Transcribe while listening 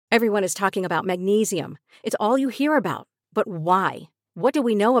Everyone is talking about magnesium. It's all you hear about. But why? What do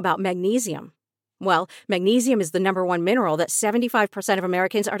we know about magnesium? Well, magnesium is the number one mineral that 75% of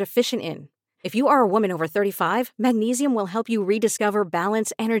Americans are deficient in. If you are a woman over 35, magnesium will help you rediscover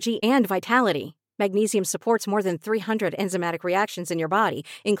balance, energy, and vitality. Magnesium supports more than 300 enzymatic reactions in your body,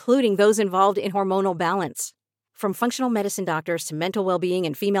 including those involved in hormonal balance. From functional medicine doctors to mental well-being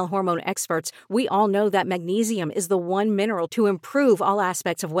and female hormone experts, we all know that magnesium is the one mineral to improve all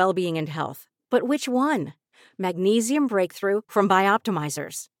aspects of well-being and health. But which one? Magnesium Breakthrough from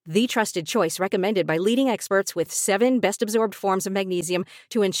Bioptimizers, the trusted choice recommended by leading experts with 7 best-absorbed forms of magnesium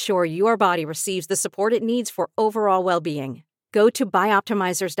to ensure your body receives the support it needs for overall well-being. Go to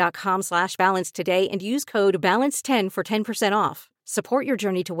bioptimizers.com/balance today and use code BALANCE10 for 10% off. Support your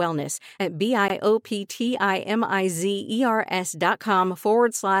journey to wellness at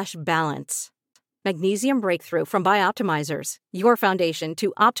bioptimizers.com/balance. Magnesium Breakthrough from Bioptimizers, your foundation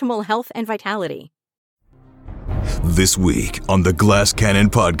to optimal health and vitality. This week on the Glass Cannon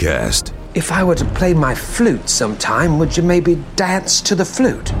Podcast. If I were to play my flute sometime, would you maybe dance to the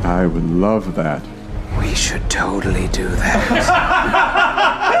flute? I would love that. We should totally do that.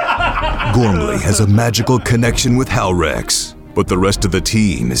 Gormley has a magical connection with Halrex, but the rest of the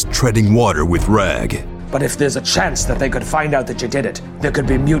team is treading water with Rag. But if there's a chance that they could find out that you did it, there could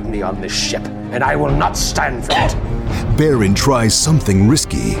be mutiny on this ship, and I will not stand for it. Baron tries something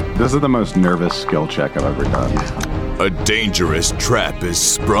risky. This is the most nervous skill check I've ever done. A dangerous trap is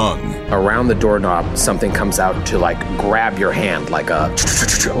sprung. Around the doorknob, something comes out to grab your hand, like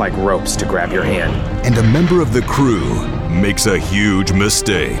ropes to grab your hand. And a member of the crew makes a huge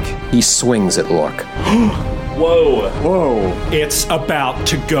mistake. He swings at Lork. Whoa. Whoa. It's about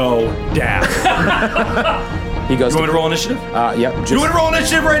to go down. He goes. You want me to roll initiative? Yep. You want to roll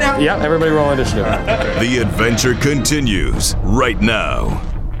initiative right now? Yeah, everybody roll initiative. The adventure continues right now.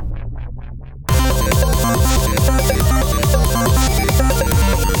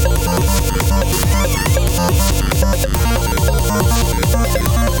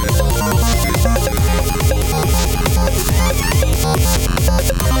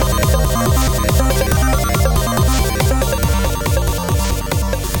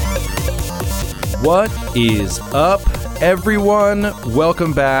 What is up, everyone?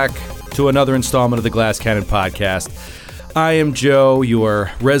 Welcome back to another installment of the Glass Cannon Podcast. I am Joe,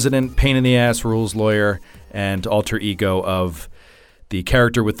 your resident pain-in-the-ass rules lawyer and alter ego of the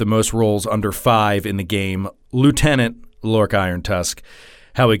character with the most rolls under 5 in the game, Lieutenant Lork Irontusk.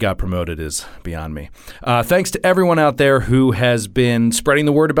 How he got promoted is beyond me. Thanks to everyone out there who has been spreading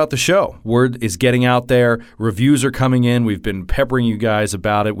the word about the show. Word is getting out there. Reviews are coming in. We've been peppering you guys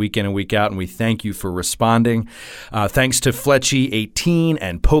about it week in and week out, and we thank you for responding. Thanks to Fletchy18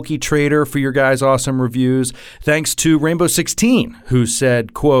 and PokeTrader for your guys' awesome reviews. Thanks to Rainbow16, who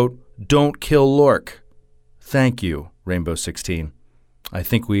said, quote, "Don't kill Lork." Thank you, Rainbow16. I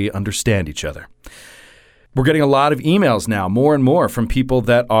think we understand each other. We're getting a lot of emails now, more and more, from people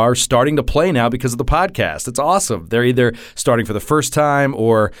that are starting to play now because of the podcast. It's awesome. They're either starting for the first time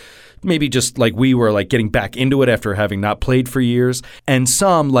or maybe just like we were, like getting back into it after having not played for years. And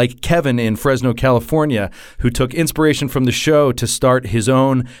some, like Kevin in Fresno, California, who took inspiration from the show to start his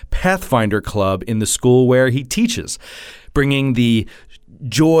own Pathfinder club in the school where he teaches, bringing the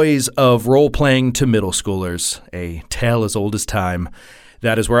joys of role-playing to middle schoolers, a tale as old as time.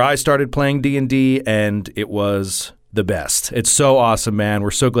 That is where I started playing D&D, and it was the best. It's so awesome, man.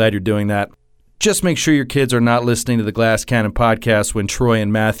 We're so glad you're doing that. Just make sure your kids are not listening to the Glass Cannon Podcast when Troy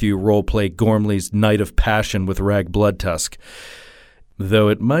and Matthew roleplay Gormley's Night of Passion with Rag Bloodtusk, though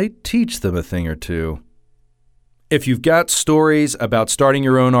it might teach them a thing or two. If you've got stories about starting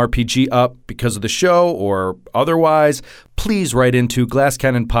your own RPG up because of the show or otherwise, please write into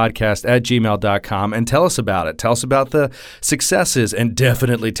glasscannonpodcast@gmail.com and tell us about it. Tell us about the successes and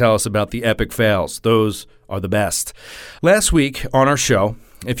definitely tell us about the epic fails. Those are the best. Last week on our show,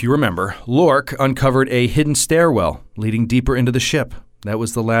 if you remember, Lork uncovered a hidden stairwell leading deeper into the ship. That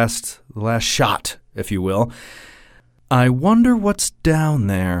was the last shot, if you will. I wonder what's down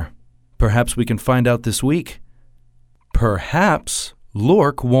there. Perhaps we can find out this week. Perhaps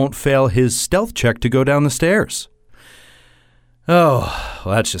Lork won't fail his stealth check to go down the stairs. Oh,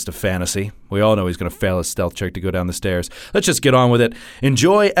 well, that's just a fantasy. We all know he's going to fail his stealth check to go down the stairs. Let's just get on with it.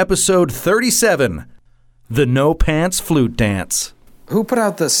 Enjoy episode 37, The No Pants Flute Dance. Who put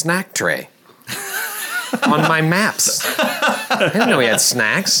out the snack tray? On my maps. I didn't know he had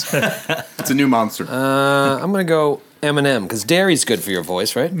snacks. It's a new monster. I'm going to go M&M, because dairy's good for your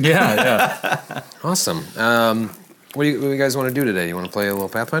voice, right? Yeah. Awesome. What do you guys want to do today? You want to play a little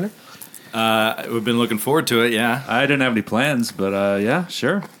Pathfinder? We've been looking forward to it, yeah. I didn't have any plans, but yeah,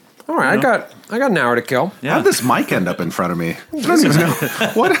 sure. All right, I got an hour to kill. Yeah. How'd this mic end up in front of me? I don't even know.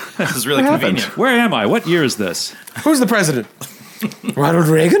 What? This is really What convenient. happened? Where am I? What year is this? Who's the president? Ronald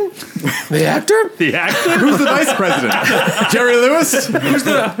Reagan? The actor? The actor? Who's the vice president? Jerry Lewis?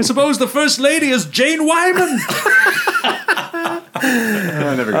 I suppose the first lady is Jane Wyman.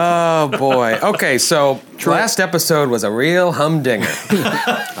 Oh, boy. Okay, so last episode was a real humdinger.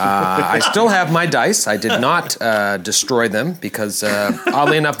 I still have my dice. I did not destroy them because,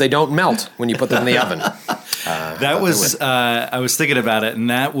 oddly enough, they don't melt when you put them in the oven. That was, I was thinking about it, and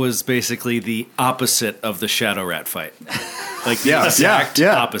that was basically the opposite of the Shadow Rat fight. Like the exact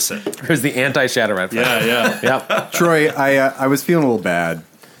opposite. It was the anti-Shadow Rat. Yeah. Troy, I was feeling a little bad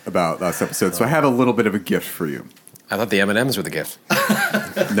about last episode, so I have a little bit of a gift for you. I thought the M&Ms were the gift.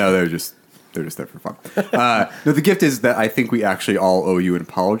 No, they're just there for fun. No, the gift is that I think we actually all owe you an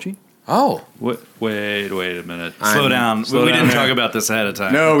apology. Oh. Wait a minute. Slow down. We didn't talk about this ahead of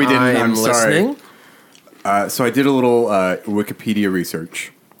time. No, we didn't. I'm I'm sorry. listening. So I did a little Wikipedia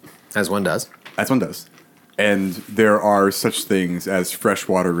research, As one does. as one does, and there are such things as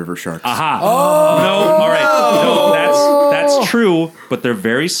freshwater river sharks. Aha. Oh. No, all right. No, that's true, but they're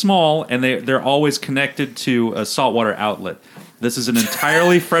very small, and they're always connected to a saltwater outlet. This is an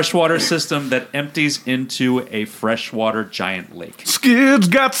entirely freshwater system that empties into a freshwater giant lake. Skid's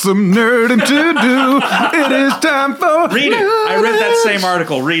got some nerding to do. It is time for. Read it. I read that same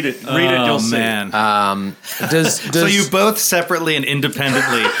article. Read it. You'll see. Man. Does So you both separately and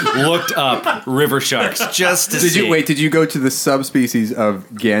independently looked up river sharks just to see. Did you go to the subspecies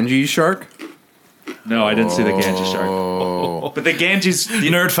of Ganges shark? No, I didn't see the Ganges shark. But the Ganges...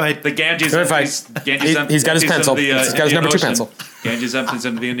 Nerd fight. The Ganges... Nerd fight. He's got his pencil. He's got his number 2 pencil. Ganges empties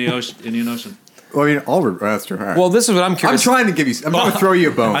into the Indian Ocean. Well, I mean, all rivers. That's true. All right. Well, this is what I'm I'm curious. trying to give you. I'm going to throw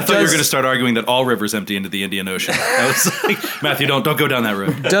you a bone. I thought you were going to start arguing that all rivers empty into the Indian Ocean. I was like, Matthew, don't go down that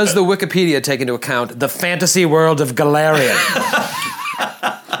road. Does the Wikipedia take into account the fantasy world of Galarian,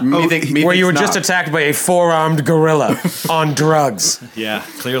 where you were just attacked by a 4-armed gorilla on drugs? Yeah,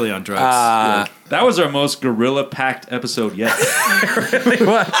 clearly on drugs. That was our most gorilla-packed episode yet. It really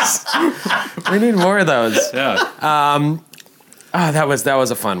was. We need more of those. Yeah. That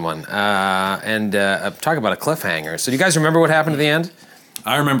was a fun one. And talk about a cliffhanger. So do you guys remember what happened at the end?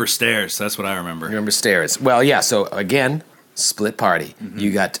 I remember stairs. That's what I remember. Remember stairs. Well, yeah, so again, split party. Mm-hmm.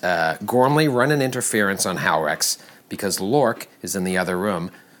 You got Gormley running interference on Halrex because Lork is in the other room.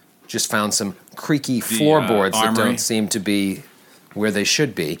 Just found some creaky floorboards that armory. don't seem to be where they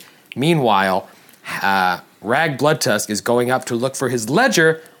should be. Meanwhile, Rag Bloodtusk is going up to look for his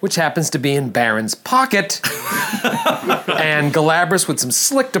ledger, which happens to be in Baron's pocket. And Galabras, with some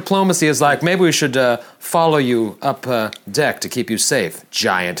slick diplomacy, is like, maybe we should follow you up deck to keep you safe,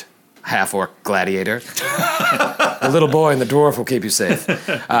 giant half-orc gladiator. The little boy and the dwarf will keep you safe.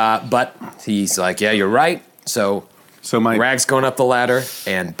 But he's like, yeah, you're right. So Rag's going up the ladder,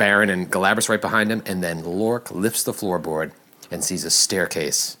 and Baron and Galabras right behind him, and then Lork lifts the floorboard and sees a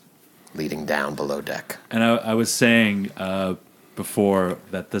staircase leading down below deck. And I was saying before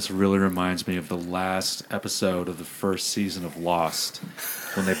that this really reminds me of the last episode of the first season of Lost,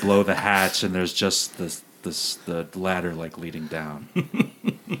 when they blow the hatch and there's just the ladder like leading down.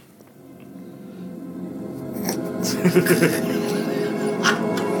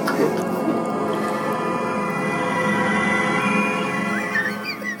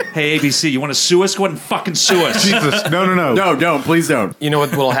 Hey, ABC, you want to sue us? Go ahead and fucking sue us. Jesus, no, no, don't, please don't. You know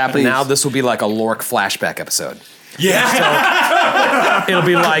what will happen now? This will be like a Lork flashback episode. Yeah. So it'll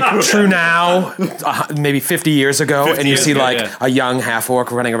be like True Now, maybe 50 years ago, and you see like a young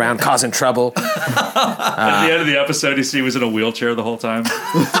half-orc running around causing trouble. At the end of the episode, you see he was in a wheelchair the whole time.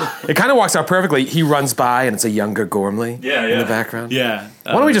 It kind of works out perfectly. He runs by, and it's a younger Gormley in the background. Yeah.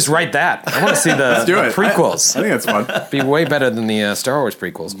 Why don't we just write that? I want to see the prequels. I think that's fun. Be way better than the Star Wars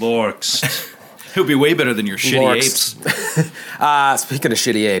prequels. Lorks. It would be way better than your shitty apes. Speaking of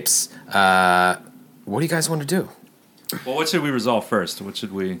shitty apes, what do you guys want to do? Well, what should we resolve first? What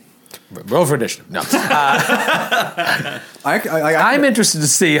should we... Roll for initiative. No. I'm interested to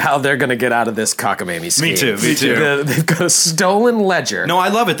see how they're going to get out of this cockamamie scheme. Me too. They've got a stolen ledger. No, I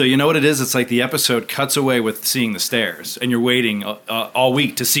love it, though. You know what it is? It's like the episode cuts away with seeing the stairs, and you're waiting all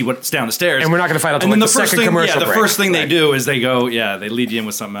week to see what's down the stairs. And we're not going to find out until and like then the second commercial break. break. The first thing they do is they go, they lead you in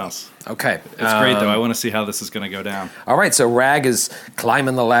with something else. Okay. It's great, though. I want to see how this is going to go down. All right, so Rag is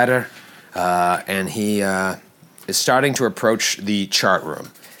climbing the ladder, and he is starting to approach the chart room.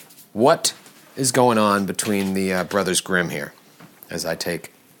 What is going on between the Brothers Grimm here as I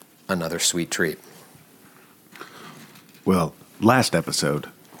take another sweet treat? Well, last episode,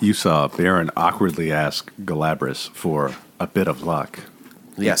 you saw Baron awkwardly ask Galabras for a bit of luck.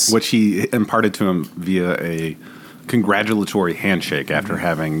 Yes. Which he imparted to him via a congratulatory handshake after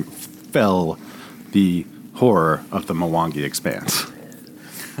having fell the horror of the Mwangi Expanse.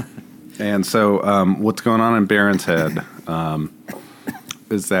 And so what's going on in Baron's head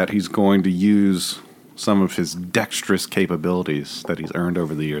is that he's going to use some of his dexterous capabilities that he's earned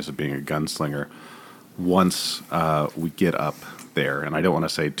over the years of being a gunslinger once we get up there. And I don't want to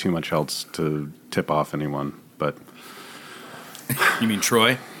say too much else to tip off anyone, but... You mean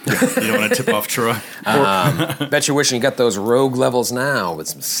Troy? You don't want to tip off Troy? Bet you're wishing you got those rogue levels now with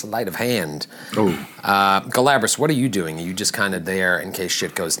some sleight of hand. Oh. Galabras, what are you doing? Are you just kind of there in case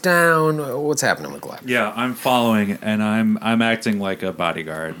shit goes down? What's happening with Galabras? Yeah, I'm following, and I'm acting like a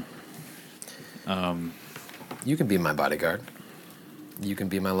bodyguard. You can be my bodyguard. You can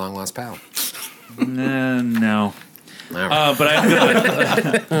be my long-lost pal. No. All right. But I'm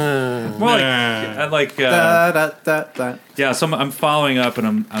gonna, yeah. So I'm following up,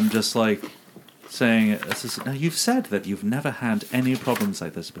 and I'm just like saying, now you've said that you've never had any problems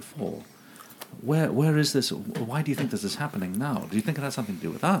like this before. Where is this? Why do you think this is happening now? Do you think it has something to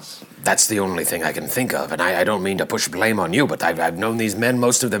do with us? That's the only thing I can think of, and I don't mean to push blame on you, but I've known these men,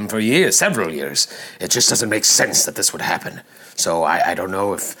 most of them, for years, several years. It just doesn't make sense that this would happen. So I don't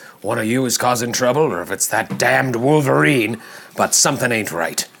know if one of you is causing trouble or if it's that damned Wolverine, but something ain't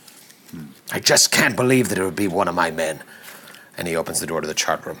right. I just can't believe that it would be one of my men. And he opens the door to the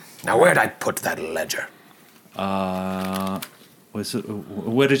chart room. Now, where'd I put that ledger?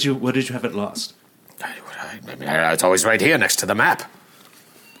 Where did you have it lost? It's always right here next to the map.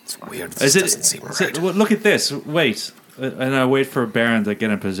 It's weird. This doesn't seem right. Look at this. Wait. And I wait for Baron to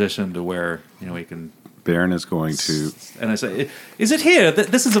get in position to where he can... Baron is going to... And I say, is it here?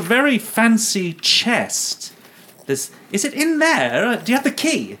 This is a very fancy chest. Is it in there? Do you have the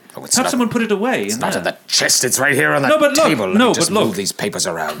key? Have someone put it away. It's not in the chest. It's right here on the table. Let me move these papers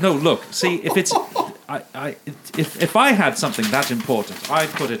around. No, look. See, if it's... If I had something that important, I'd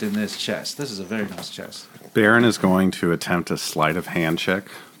put it in this chest. This is a very nice chest. Baron is going to attempt a sleight of hand check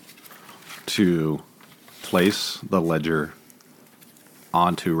to place the ledger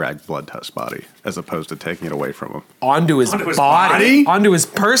onto Rag Bloodtusk's body, as opposed to taking it away from him. Onto his body? Onto his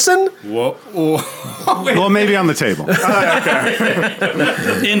person? Whoa. Well, maybe on the table.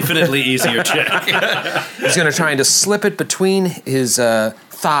 Infinitely easier check. He's going to try to slip it between his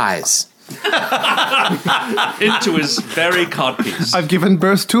thighs. Into his very codpiece. I've given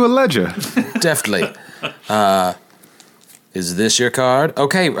birth to a ledger. Deftly. Is this your card?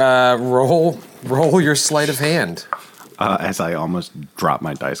 Okay, roll your sleight of hand. As I almost drop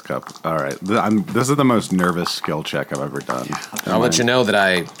my dice cup. All right. This is the most nervous skill check I've ever done. I'll let you know that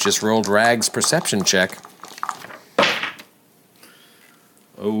I just rolled Rag's perception check.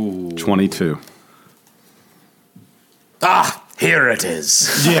 Oh. 22. Ah, here it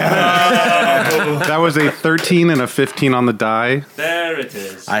is. Yeah. That was a 13 and a 15 on the die. There it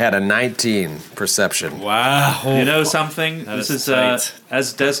is. I had a 19 perception. Wow. You know something? That this is is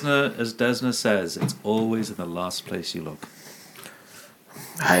as Desna says, it's always in the last place you look.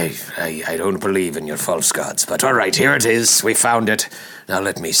 I don't believe in your false gods, but all right, here it is. We found it. Now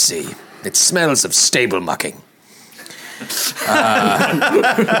let me see. It smells of stable mucking.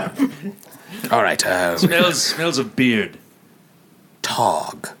 All right. Smells of beard.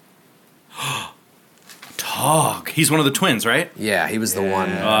 Tog. Tog. He's one of the twins, right? Yeah, he was the one.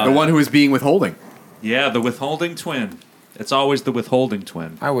 The one who was being withholding. Yeah, the withholding twin. It's always the withholding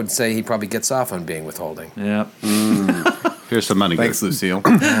twin. I would say he probably gets off on being withholding. Yeah. Here's some money. Thanks, Lucille.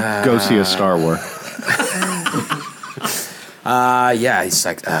 Go see a Star Wars. Yeah, he's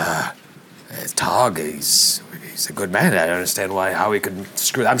like, Tog, he's a good man. I don't understand how he could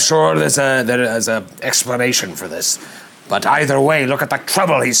screw. I'm sure there's a explanation for this. But either way, look at the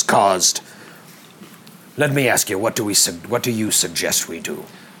trouble he's caused. Let me ask you, what do you suggest we do?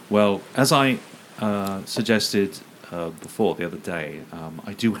 Well, as I suggested before the other day,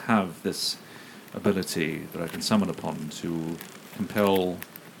 I do have this ability that I can summon upon to compel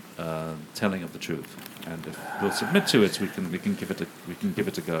telling of the truth, and if we'll submit to it, we can give it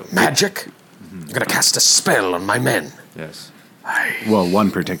a go. Magic? Mm-hmm. You're going to cast a spell on my men. Yes. Well,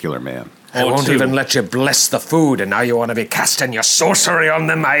 one particular man. I won't even let you bless the food, and now you want to be casting your sorcery on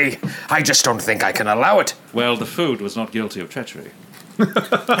them? I just don't think I can allow it. Well, the food was not guilty of treachery. Oh,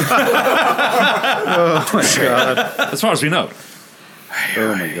 my God. As far as we know.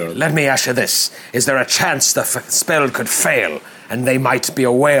 Oh, my God. Let me ask you this. Is there a chance the spell could fail, and they might be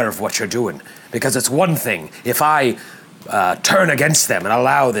aware of what you're doing? Because it's one thing if I turn against them and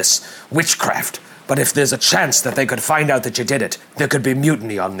allow this witchcraft, but if there's a chance that they could find out that you did it, there could be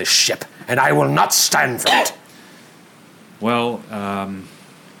mutiny on this ship, and I will not stand for it. Well,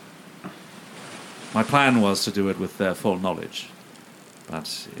 My plan was to do it with their full knowledge.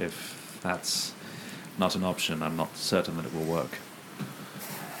 But if that's not an option, I'm not certain that it will work.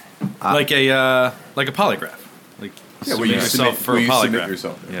 Like a polygraph. Like will you yourself for a submit polygraph.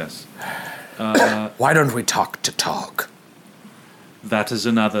 yourself? Yes. Why don't we talk to Tog? That is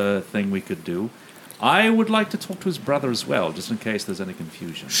another thing we could do. I would like to talk to his brother as well, just in case there's any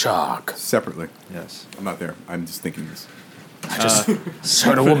confusion. Shark. Separately. Yes. I'm not there. I'm just thinking this. I just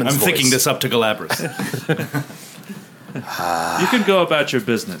heard a woman's I'm voice. thinking this up to Galabras. You can go about your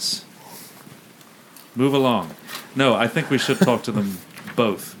business. Move along. No, I think we should talk to them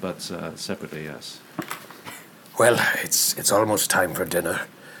both, but separately, yes. Well, it's almost time for dinner.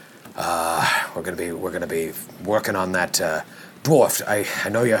 We're gonna be working on that dwarf. I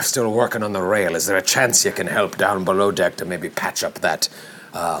know you're still working on the rail. Is there a chance you can help down below deck to maybe patch up that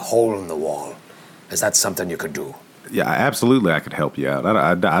hole in the wall? Is that something you could do? Yeah, absolutely, I could help you out.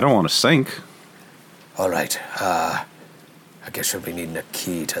 I don't want to sink. All right. I guess you'll be needing a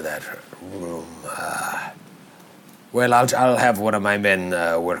key to that room. Well, I'll have one of my men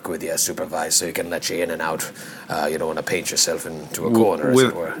work with you, supervise, so he can let you in and out. You don't want to paint yourself into a corner, as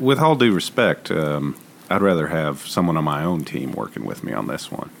it were. With all due respect, I'd rather have someone on my own team working with me on this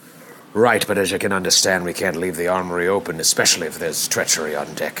one. Right, but as you can understand, we can't leave the armory open, especially if there's treachery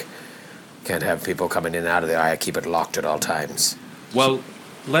on deck. Can't have people coming in and out of there. I keep it locked at all times. Well,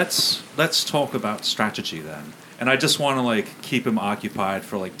 let's talk about strategy then. And I just want to keep him occupied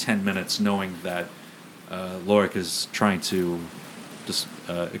for 10 minutes, knowing that Lorik is trying to just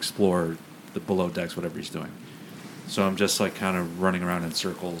explore the below decks, whatever he's doing. So I'm just kind of running around in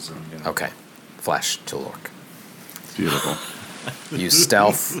circles and. Okay, flash to Lorik. Beautiful. You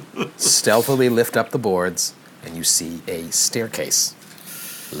stealthily lift up the boards, and you see a staircase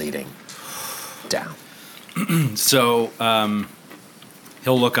leading down. So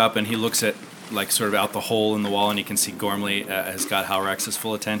he'll look up and he looks at sort of out the hole in the wall, and you can see Gormley has got Halrax's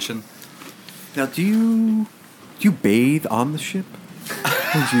full attention. Now, do you bathe on the ship?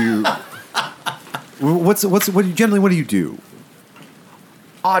 What do you do?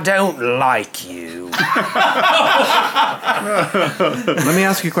 I don't like you. Let me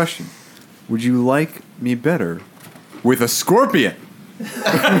ask you a question. Would you like me better with a scorpion?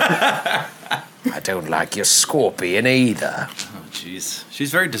 I don't like your scorpion either. Oh, jeez.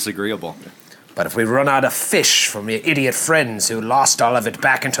 She's very disagreeable. But if we run out of fish from your idiot friends who lost all of it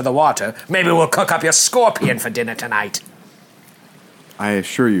back into the water, maybe we'll cook up your scorpion for dinner tonight. I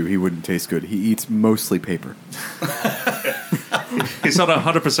assure you he wouldn't taste good. He eats mostly paper. He's on a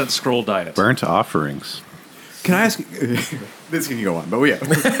 100% scroll diet. Burnt offerings. Can I ask you... This can go on, but yeah.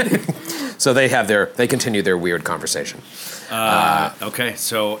 So they continue their weird conversation. Okay,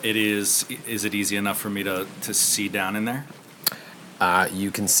 so is it easy enough for me to see down in there?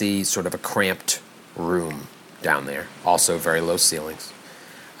 You can see sort of a cramped room down there. Also very low ceilings.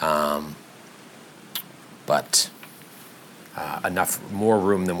 But enough more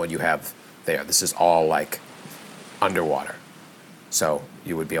room than what you have there. This is all underwater. So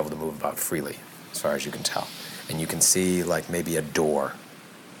you would be able to move about freely as far as you can tell. And you can see maybe a door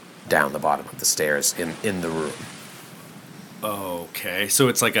down the bottom of the stairs in the room. Okay, so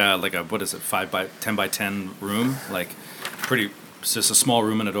it's like a what is it, 10 by 10 room? Pretty. It's just a small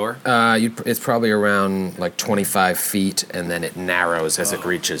room and a door? It's probably around 25 feet, and then it narrows as it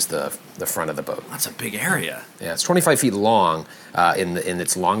reaches the front of the boat. That's a big area. Yeah, it's 25 feet long in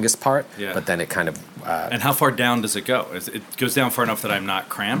its longest part, but then it kind of... and how far down does it go? It goes down far enough that I'm not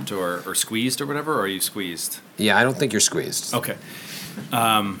cramped or squeezed or whatever, or are you squeezed? Yeah, I don't think you're squeezed. Okay.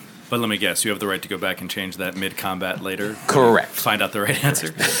 But let me guess, you have the right to go back and change that mid-combat later? Correct. Find out the right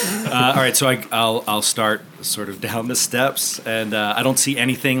answer. All right, so I'll start sort of down the steps, and I don't see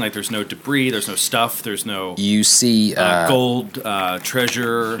anything. There's no debris, there's no stuff, there's no... You see... gold,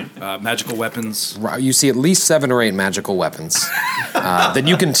 treasure, magical weapons. You see at least 7 or 8 magical weapons that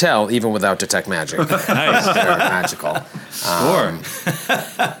you can tell even without detect magic. Nice. They're magical.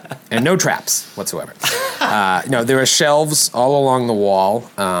 And no traps whatsoever. No, there are shelves all along the wall,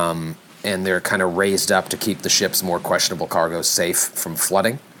 and they're kind of raised up to keep the ship's more questionable cargo safe from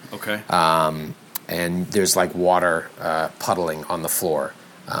flooding. Okay. And there's water puddling on the floor,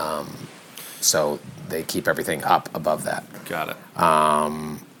 so they keep everything up above that. Got it.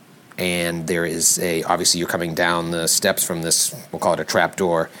 And there is obviously you're coming down the steps from this, we'll call it a trap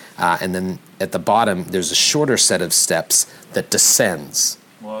door, and then at the bottom there's a shorter set of steps that descends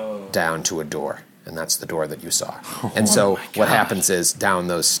down to a door, and that's the door that you saw. And so what happens is down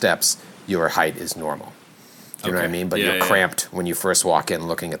those steps your height is normal. Do you know what I mean? But you're cramped when you first walk in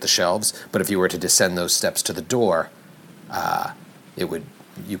looking at the shelves. But if you were to descend those steps to the door,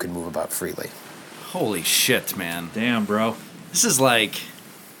 you can move about freely. Holy shit, man. Damn, bro. This is like...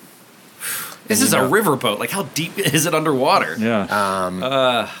 This is a riverboat. Like, how deep is it underwater? Yeah.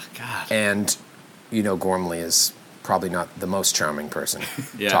 God. And, Gormley is probably not the most charming person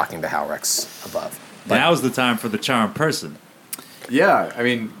Yeah. talking to Halrex above. But Now's the time for the charm person. Yeah, I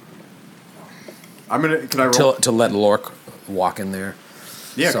mean, can I roll? to let Lork walk in there.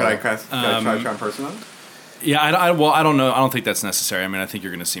 Yeah, So, can I try charm person on it? Yeah, I don't know. I don't think that's necessary. I mean, I think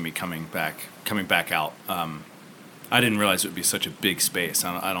you're going to see me coming back out. I didn't realize it would be such a big space.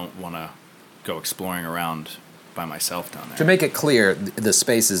 I don't want to go exploring around by myself down there. To make it clear, the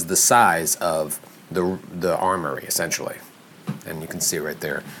space is the size of the armory, essentially. And you can see right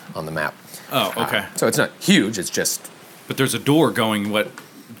there on the map. Oh, okay. So it's not huge, it's just But there's a door going,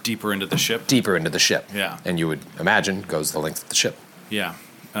 deeper into the ship? deeper into the ship. Yeah. And you would imagine goes the length of the ship. Yeah.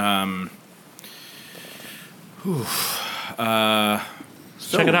 Check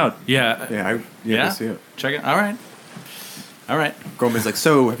it out. Yeah. Yeah, Yeah? I see it. Check it. All right. Gorman's like,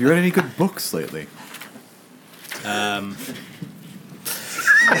 so have you read any good books lately?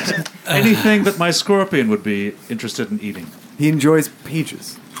 Anything that my scorpion would be interested in eating. He enjoys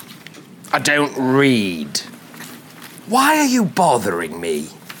pages. I don't read. Why are you bothering me?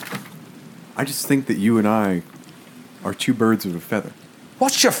 I just think that you and I are two birds of a feather.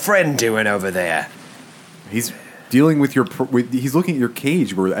 What's your friend doing over there? He's dealing with he's looking at your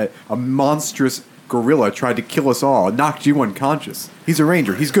cage where a monstrous gorilla tried to kill us all and knocked you unconscious. He's a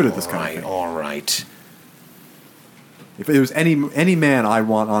ranger. He's good at this kind of thing. All right. If there was any man I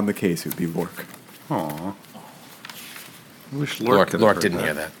want on the case, it would be Lork. Aw. I wish Lork didn't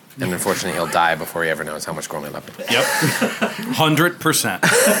hear that. And unfortunately, he'll die before he ever knows how much Gormley loved him. Yep. 100%.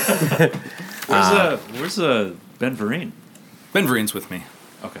 Where's Ben Vereen? Ben Vereen's with me.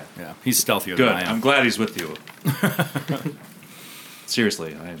 Okay. Yeah. He's stealthier Good. than I am. I'm glad he's with you.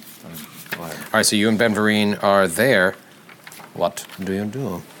 Seriously, I'm glad. All right, so you and Ben Vereen are there. What do you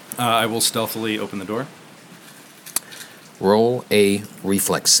do? I will stealthily open the door. Roll a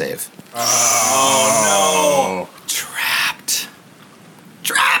reflex save. Oh, no. Trapped.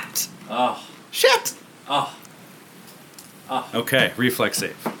 Oh. Shit. Oh. Okay, reflex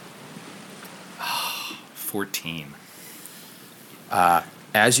save. 14.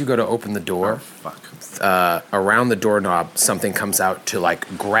 As you go to open the door, around the doorknob, something comes out to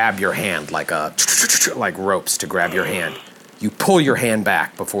grab your hand, like ropes to grab your hand. You pull your hand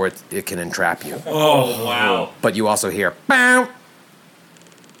back before it can entrap you. Oh, wow. But you also hear, bow.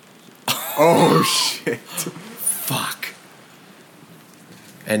 Oh, shit. Fuck.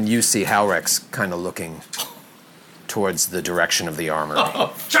 And you see Halrex kind of looking towards the direction of the armory.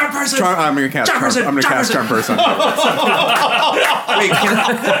 Charm person! I'm going to cast charm person. Wait,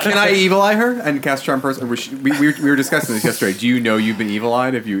 can I evil eye her and cast charm person? We were discussing this yesterday. Do you know you've been evil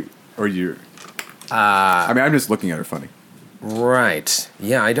eyed I mean, I'm just looking at her funny. Right.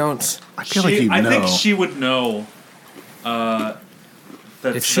 Yeah, I don't. I feel like you know. I think she would know that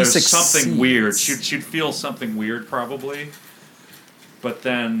If she there's something weird. succeeds. She'd feel something weird probably. But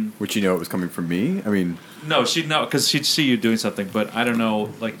then... Would you know it was coming from me? I mean... No, she'd know, because she'd see you doing something, but I don't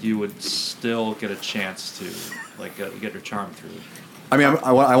know, you would still get a chance to, get her charm through. I mean,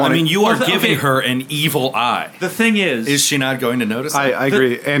 I want you are giving her an evil eye. The thing is... Is she not going to notice? I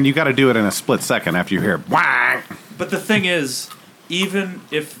agree. And you got to do it in a split second after you hear whang. But the thing is, even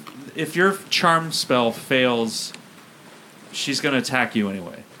if your charm spell fails, she's going to attack you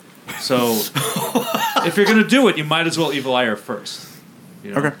anyway. So, if you're going to do it, you might as well evil eye her first.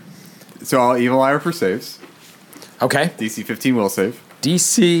 You know? Okay. So I'll evil eye her for saves. Okay. DC 15 will save.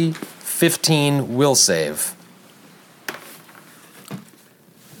 DC 15 will save.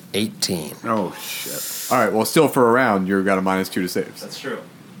 18. Oh, shit. All right. Well, still for a round, you've got a -2 to saves. That's true.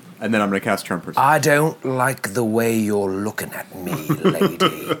 And then I'm going to cast charm person. I don't like the way you're looking at me,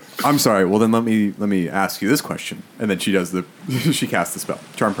 lady. I'm sorry. Well, then let me ask you this question. And then she does she casts the spell.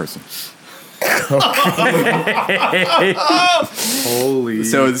 Charm person. Holy.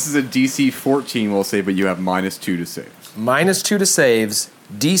 So this is a DC 14 will save, but you have -2 to save. -2 to saves.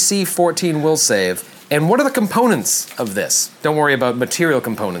 DC 14 will save. And what are the components of this? Don't worry about material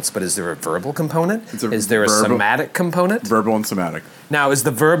components, but is there a verbal component? Is there a somatic component? Verbal and somatic. Now, is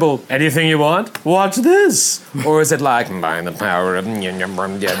the verbal anything you want? Watch this. Or is it like, by the power of...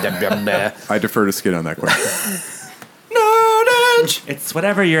 I defer to Skid on that question. It's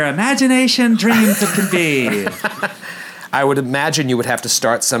whatever your imagination dreams it can be. I would imagine you would have to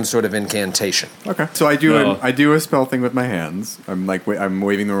start some sort of incantation. Okay. So I do a spell thing with my hands. I'm I'm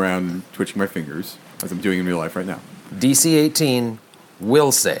waving them around, twitching my fingers, as I'm doing in real life right now. DC 18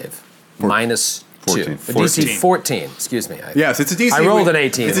 will save. -2 14. 14. DC 14. Excuse me. Yes, it's a DC. I rolled an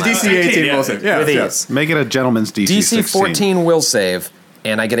 18. It's a last DC time. 18 yeah. will save. Yeah, With yes. ease. Make it a gentleman's DC, DC 16. 14 will save,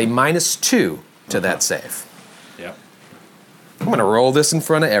 and I get a -2 to that save. Yep. I'm going to roll this in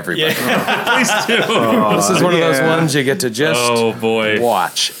front of everybody. Please do. This is one of those ones you get to just Oh, boy.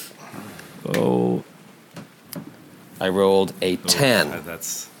 watch. Oh. I rolled a 10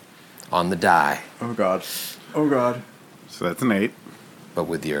 That's on the die, Oh God. Oh God. So that's an 8. but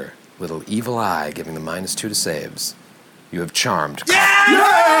with your little evil eye giving the -2 to saves, you have charmed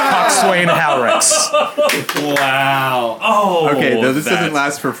Coxswain Halrex. Wow. Oh. Okay, though this that's- doesn't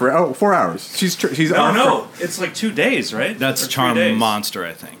last for 4 hours. She's Oh, off no. It's like 2 days, right? that's Or 3 Charm days. Monster,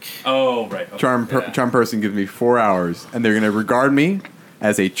 I think. Oh, right. Okay. Charm person gives me 4 hours, and they're going to regard me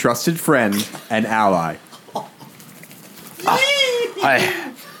as a trusted friend and ally.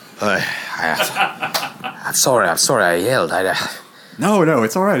 I'm sorry I yelled. No,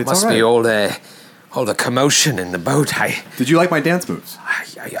 it's all right. It's Must all right. be all the commotion in the boat. Did you like my dance moves?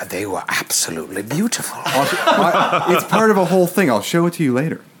 They were absolutely beautiful. It's part of a whole thing. I'll show it to you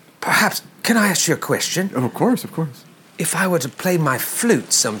later. Perhaps, can I ask you a question? Oh, of course, of course. If I were to play my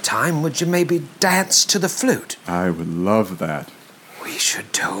flute sometime, would you maybe dance to the flute? I would love that. We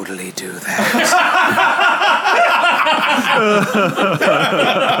should totally do that.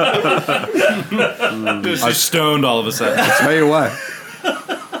 Just stoned all of a sudden. Tell you what.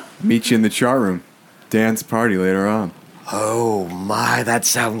 Meet you in the chart room. Dance party later on. Oh my, that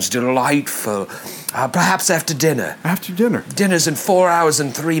sounds delightful. Perhaps after dinner. After dinner. Dinner's in 4 hours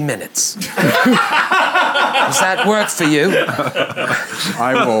and 3 minutes. Does that work for you?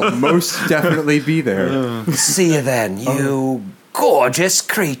 I will most definitely be there. See you then, you gorgeous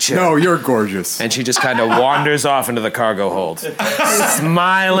creature. No, you're gorgeous. And she just kind of wanders off into the cargo hold.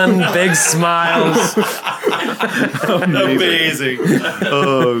 Smiling, big smiles. Amazing.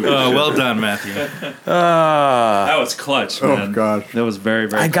 Oh, well done, Matthew. That was clutch, man. Oh, God. That was very,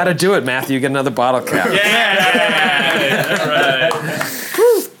 very I gotta clutch. do it, Matthew. Get another bottle cap. Yeah! All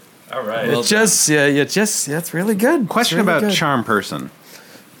right. All right. That's really good. Question It's really about good. charm person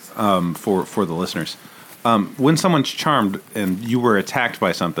for the listeners. When someone's charmed and you were attacked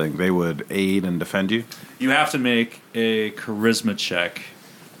by something, they would aid and defend you? You have to make a charisma check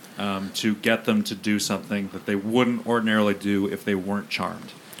to get them to do something that they wouldn't ordinarily do if they weren't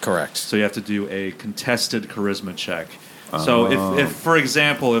charmed. Correct. So you have to do a contested charisma check. So if for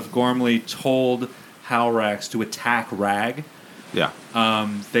example, if Gormley told Halrax to attack Rag, Yeah.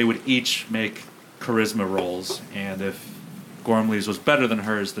 they would each make charisma rolls, and if Gormley's was better than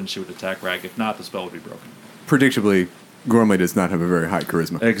hers, then she would attack Rag. If not, the spell would be broken. Predictably, Gormley does not have a very high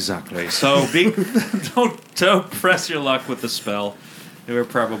charisma. Exactly. So don't press your luck with the spell. We're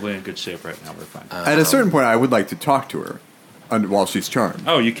probably in good shape right now. We're fine. At a certain point, I would like to talk to her while she's charmed.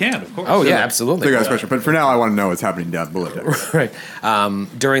 Oh, you can, of course. Oh, yeah, absolutely. So I got a question, but for now, I want to know what's happening down below deck. Right.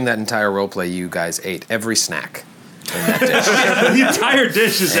 During that entire roleplay, you guys ate every snack in that dish. The entire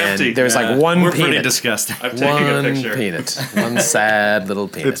dish is And empty. there's like one We're peanut. pretty disgusting. I'm taking a One picture. peanut. One sad little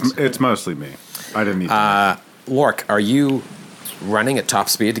peanut. It's mostly me. I didn't eat that. Lork, are you running at top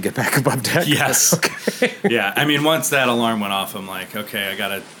speed to get back above deck? Yes. Okay. Yeah, I mean, once that alarm went off, I'm like, okay, I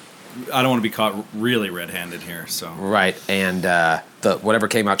don't want to be caught really red-handed here, so. Right, and the whatever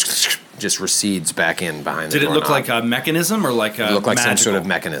came out just recedes back in behind the Did it look doorknob. like a mechanism or like a It looked like some magical? sort of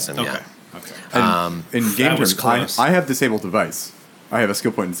mechanism, Okay. yeah. Okay. In game that was terms, close. I have disabled device. I have a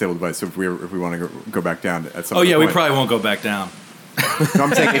skill point in disabled device, so if we want to go back down at some Oh yeah, point. we probably won't go back down. So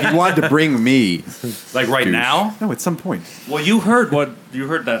I'm saying if you wanted to bring me... Like right douche- now? No, at some point. Well, you heard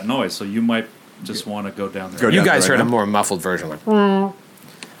that noise, so you might just want to go down there. Go You down guys there heard right a now? more muffled version, like,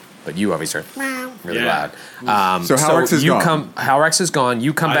 but you obviously heard really Yeah. loud. So Halrex is you gone. Halrex is gone.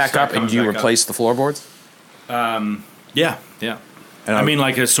 You come I back start up and coming you back up. replace the floorboards. Yeah. And I mean,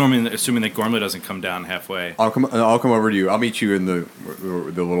 like assuming that Gormley doesn't come down halfway. I'll come over to you. I'll meet you in the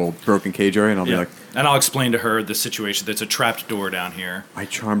little broken cage area, and I'll be Yeah. like, And I'll explain to her the situation. That's a trapped door down here. I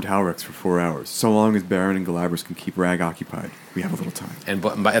charmed Halrex for 4 hours. So long as Baron and Galabras can keep Rag occupied, we have a little time. And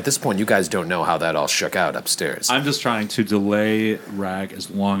but at this point, you guys don't know how that all shook out upstairs. I'm just trying to delay Rag as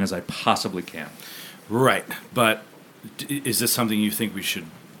long as I possibly can. Right. But is this something you think we should...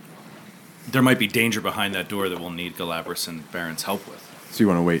 There might be danger behind that door that we'll need Galabras and Baron's help with. So you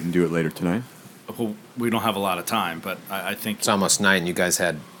want to wait and do it later tonight? Well, we don't have a lot of time, but I think... It's almost night, and you guys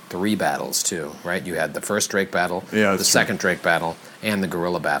had 3 battles too, right? You had the first Drake battle, Yeah, the that's true. second Drake battle, and the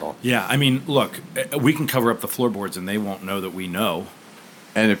gorilla battle. Yeah, I mean, look, we can cover up the floorboards and they won't know that we know.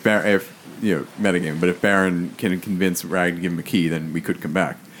 And if metagame, but if Baron can convince Rag to give him a key, then we could come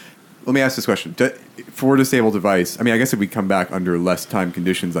back. Let me ask this question: for disabled device, I mean, I guess if we come back under less time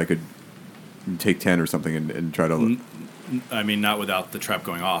conditions, I could take 10 or something and try to. I mean, not without the trap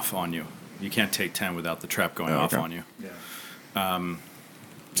going off on you. You can't take 10 without the trap going off on you. Yeah.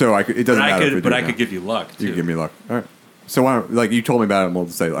 So it doesn't matter. But I could give you luck too. You can give me luck. All right. So why don't, like you told me about it, and we'll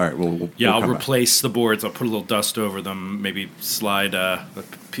say, all right, we'll I'll come replace the boards. I'll put a little dust over them. Maybe slide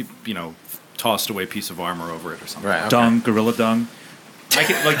tossed away piece of armor over it or something. Right. Okay. Dung, gorilla dung.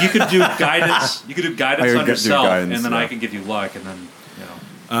 You could do guidance. You could do guidance on yourself, and then I can give you luck, and then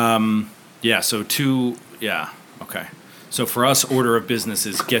So 2. Yeah. Okay. So for us, order of business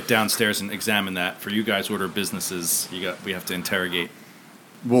is get downstairs and examine that. For you guys, order of business is we have to interrogate.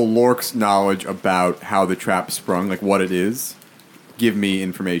 Will Lork's knowledge about how the trap sprung, like what it is, give me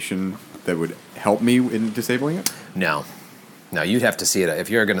information that would help me in disabling it? No, you'd have to see it.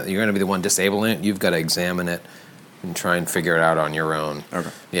 If you're gonna be the one disabling it, you've got to examine it and try and figure it out on your own. Okay.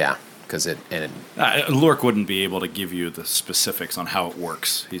 Yeah, because Lork wouldn't be able to give you the specifics on how it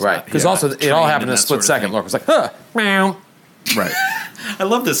works. He's right. Because also it all happened in a split second. Lork was like, meow. Right. I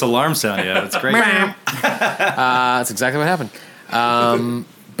love this alarm sound. Yeah, it's great. That's exactly what happened.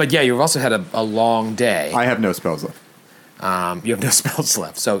 But yeah, you've also had a long day. I have no spells left. You have no spells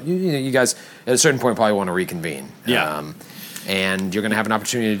left. So you guys, at a certain point, probably want to reconvene. Yeah. And you're going to have an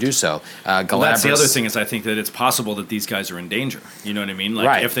opportunity to do so. That's the other thing is I think that it's possible that these guys are in danger. You know what I mean?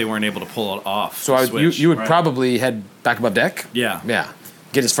 Like if they weren't able to pull it off. So you would probably head back above deck? Yeah. Yeah.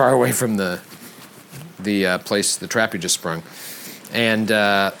 Get as far away from the place, the trap you just sprung. And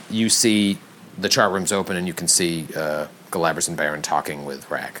you see the chart room's open and you can see Galabras and Baron talking with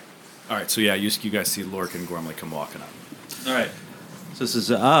Rag. All right, so yeah, you guys see Lork and Gormley come walking up. all right. So this is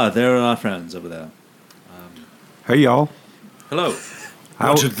there are our friends over there. Hey, y'all. Hello.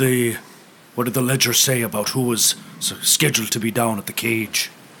 What did the ledger say about who was scheduled to be down at the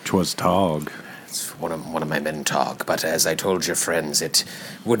cage? 'Twas Tog. It's one of my men, Tog. But as I told your friends, it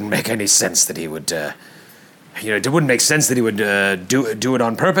wouldn't make any sense that he would. It wouldn't make sense that he would do it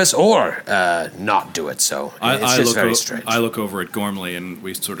on purpose or not do it. So it's just very strange. I look over at Gormley and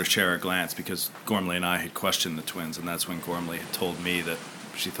we sort of share a glance because Gormley and I had questioned the twins, and that's when Gormley had told me that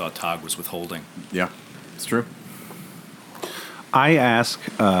she thought Tog was withholding. Yeah, it's true. I ask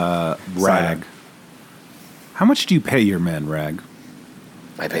Rag, how much do you pay your men, Rag?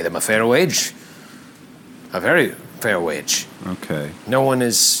 I pay them a fair wage. A very fair wage. Okay. No one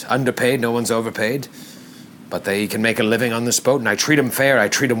is underpaid, no one's overpaid. But they can make a living on this boat, and I treat them fair, I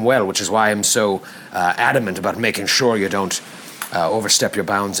treat them well, which is why I'm so adamant about making sure you don't overstep your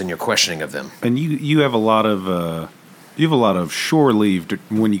bounds in your questioning of them. And you have a lot of shore leave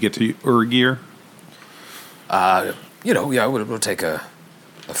when you get to Urgir? We'll take a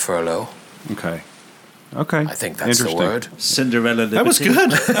furlough. Okay. I think that's the word. Cinderella Liberty. That was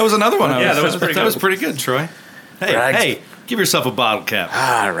good. That was another one. That was pretty good. That was pretty good, Troy. Hey, give yourself a bottle cap.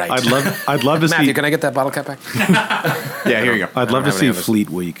 All right. I'd love to see. Matthew, can I get that bottle cap back? Yeah, here you go. I'd love to see Fleet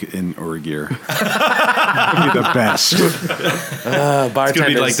Week in Urgir. It'd be the best. It's going to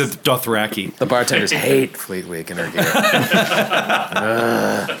be like the Dothraki. The bartenders hate Fleet Week in Urgir.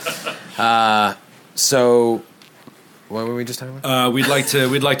 So, what were we just talking about? We'd like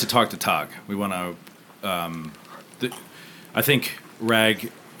to talk to Tog. We want to. I think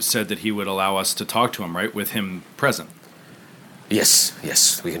Rag said that he would allow us to talk to him, right, with him present.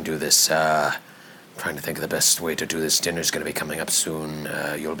 Yes, we can do this. Trying to think of the best way to do this. Dinner's going to be coming up soon.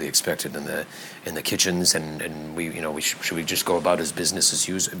 You'll be expected in the kitchens, and should we just go about as business as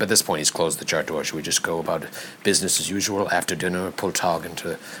usual? But at this point, he's closed the chart door. Should we just go about business as usual after dinner? Pull Tog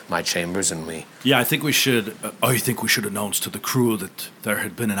into my chambers, and we. Yeah, I think we should. I think we should announce to the crew that there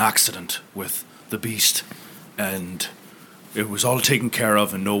had been an accident with the beast, and it was all taken care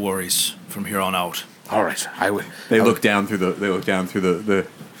of, and no worries from here on out. All right, They look down through the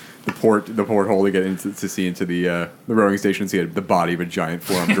porthole to get to see into the rowing station and see the body of a giant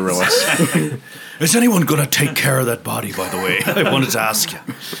four-armed gorilla. Is anyone going to take care of that body, by the way? I wanted to ask you.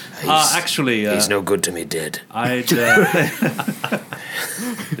 Actually... he's no good to me dead. The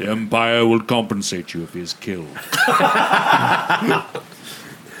Empire will compensate you if he's killed.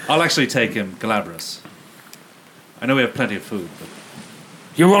 I'll actually take him, Galabras. I know we have plenty of food, but...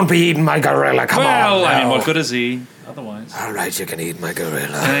 You won't be eating my gorilla, come on. Well, I mean, what good is he otherwise? All right, you can eat my gorilla.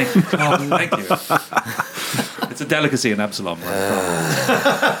 Thank you. It's a delicacy in Absalom.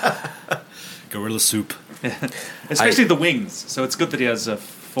 Gorilla soup. Especially the wings, so it's good that he has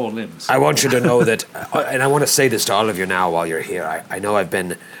 4 limbs. I want you to know that, and I want to say this to all of you now while you're here, I know I've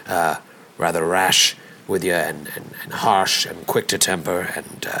been rather rash with you and harsh and quick to temper,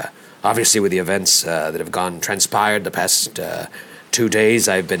 and obviously with the events that have transpired the past 2 days,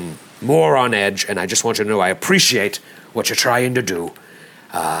 I've been more on edge, and I just want you to know I appreciate what you're trying to do.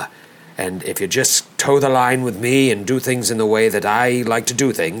 And if you just toe the line with me and do things in the way that I like to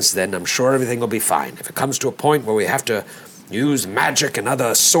do things, then I'm sure everything will be fine. If it comes to a point where we have to use magic and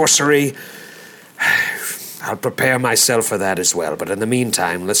other sorcery, I'll prepare myself for that as well. But in the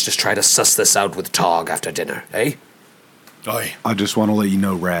meantime, let's just try to suss this out with Tog after dinner, eh? Aye. I just want to let you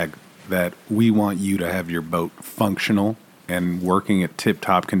know, Rag, that we want you to have your boat functional and working at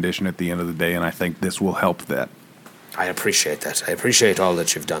tip-top condition at the end of the day, and I think this will help that. I appreciate that. I appreciate all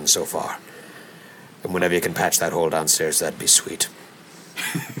that you've done so far. And whenever you can patch that hole downstairs, that'd be sweet.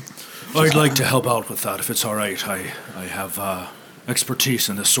 I'd like to help out with that if it's all right. I have expertise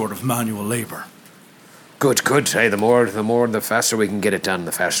in this sort of manual labor. Good. Hey, the faster we can get it done,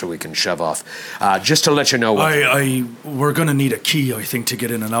 the faster we can shove off. Just to let you know what... We're going to need a key, I think, to get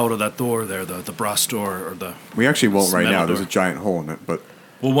in and out of that door there, the brass door, or the... We actually won't right now. door. There's a giant hole in it, but...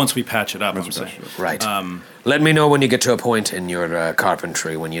 Well, once we patch it up, Once I'm we saying. patch it up. Right. Let me know when you get to a point in your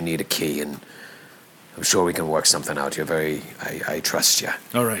carpentry when you need a key, and I'm sure we can work something out. I trust you.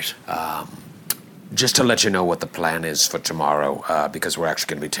 All right. Just to let you know what the plan is for tomorrow, because we're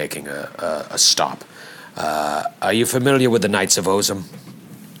actually going to be taking a stop. Are you familiar with the Knights of Ozum?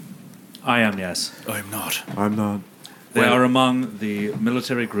 I am, yes. I'm not. I'm not. They are among the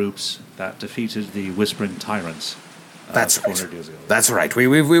military groups that defeated the Whispering Tyrants. That's 400 right. years ago. That's right.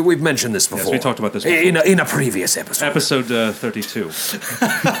 We've mentioned this before. Yes, we talked about this before. In a previous episode. Episode 32.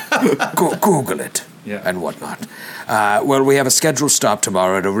 Google it. Yeah. And whatnot. Well, we have a scheduled stop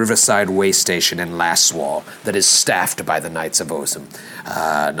tomorrow at a riverside way station in Lasswall that is staffed by the Knights of Ozum.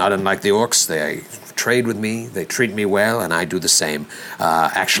 Not unlike the orcs, they trade with me, they treat me well, and I do the same.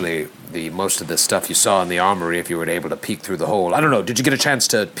 Actually, most of the stuff you saw in the armory, if you were able to peek through the hole. I don't know, did you get a chance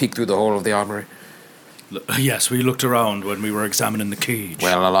to peek through the hole of the armory? Yes, we looked around when we were examining the cage.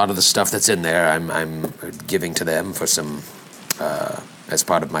 Well, a lot of the stuff that's in there, I'm giving to them for some, as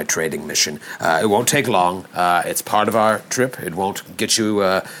part of my trading mission. It won't take long. It's part of our trip. It won't get you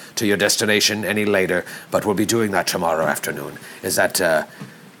to your destination any later, but we'll be doing that tomorrow afternoon. Is that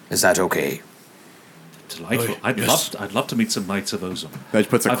okay? Delightful. I'd love to meet some Knights of Ozum. That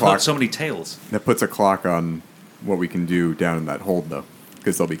puts a I've clock. heard so many tales. That puts a clock on what we can do down in that hold, though,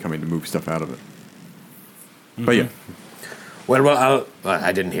 because they'll be coming to move stuff out of it. Mm-hmm. But yeah. Well,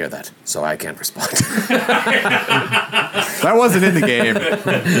 I didn't hear that, so I can't respond. That wasn't in the game.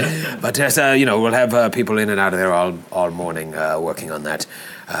 But yes, we'll have people in and out of there all morning working on that.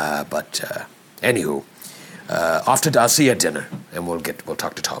 Anywho, I'll see you at dinner, and we'll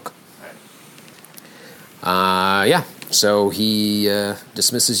talk to Tog. Yeah. So he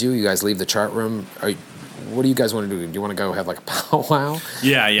dismisses you. You guys leave the chart room. What do you guys want to do? Do you want to go have like a powwow?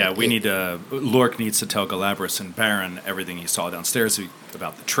 Yeah. We need to. Lork needs to tell Galabras and Baron everything he saw downstairs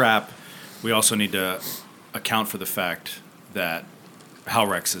about the trap. We also need to account for the fact that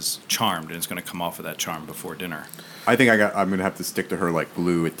Halrex is charmed and is going to come off of that charm before dinner. I think I'm going to have to stick to her like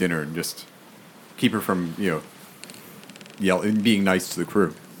glue at dinner and just keep her from yelling, being nice to the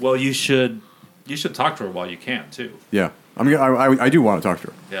crew. Well, you should talk to her while you can too. Yeah, I do want to talk to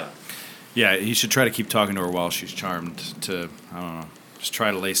her. Yeah. Yeah, he should try to keep talking to her while she's charmed to, I don't know, just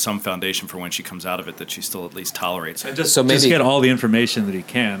try to lay some foundation for when she comes out of it that she still at least tolerates it. And just get all the information that he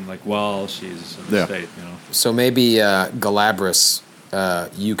can, like while she's in the state, So maybe Galabras,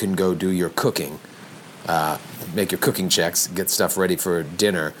 you can go do your cooking, make your cooking checks, get stuff ready for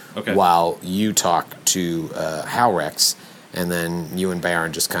dinner, while you talk to Halrex, and then you and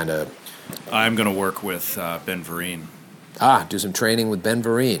Baron just kind of... I'm going to work with Ben Vereen. Do some training with Ben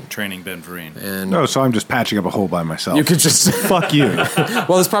Vereen. Training Ben Vereen. And so I'm just patching up a hole by myself. You could just... Fuck you. Well,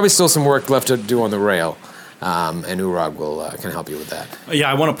 there's probably still some work left to do on the rail, and Urag can help you with that. Yeah,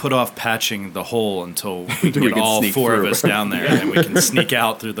 I want to put off patching the hole until we get all four of us down there, and we can sneak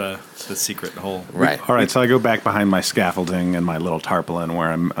out through the secret hole. Right. All right, so I go back behind my scaffolding and my little tarpaulin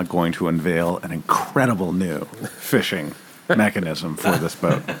where I'm going to unveil an incredible new fishing mechanism for this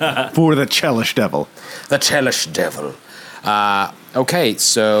boat. For the Chellish Devil. The Chellish Devil. Okay,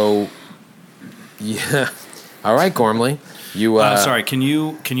 so... Yeah. All right, Gormley. Sorry, can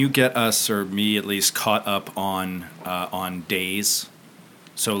you get us, or me at least, caught up on days?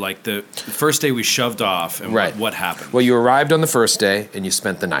 So, like, the first day we shoved off, and what happened? Well, you arrived on the first day, and you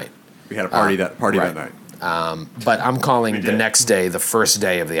spent the night. We had a party that night. But I'm calling the next day the first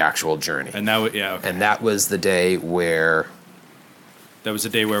day of the actual journey. And that and that was the day where... That was the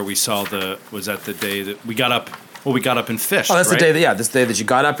day where we saw was that the day that we got up... Well, we got up and fished, Oh, that's right? the day. This day that you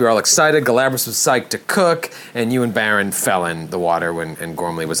got up, you were all excited. Galabras was psyched to cook, and you and Baron fell in the water and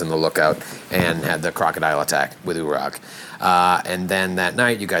Gormley was in the lookout and had the crocodile attack with Urag. And then that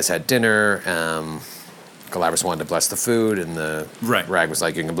night, you guys had dinner. Galabras wanted to bless the food, and the Rag was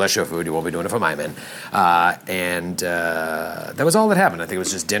like, you can bless your food, you won't be doing it for my men. And that was all that happened. I think it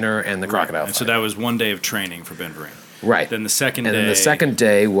was just dinner and the crocodile fight. So that was one day of training for Benverine. Right. Then the second And day... then the second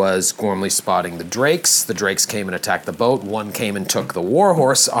day was Gormley spotting the drakes. The drakes came and attacked the boat. One came and took the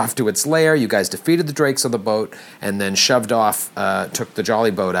warhorse off to its lair. You guys defeated the drakes on the boat and then shoved off, took the jolly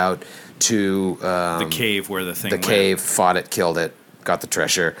boat out to... the cave where the thing went. The cave, fought it, killed it, got the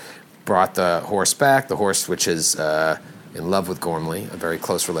treasure, brought the horse back. The horse, which is in love with Gormley, a very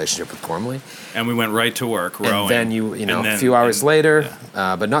close relationship with Gormley. And we went right to work, rowing. And then, a few hours later,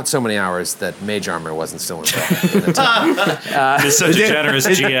 but not so many hours that Mage Armor wasn't still involved in the time. It's such a generous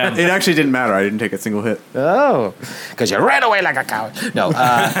GM. It actually didn't matter. I didn't take a single hit. Oh, because you ran away like a coward. No.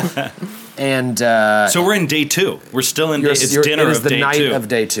 And so we're in day 2. We're still in day. It's dinner it is of the day night 2. of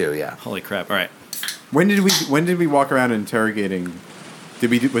day 2. Yeah. Holy crap! All right. When did we walk around interrogating?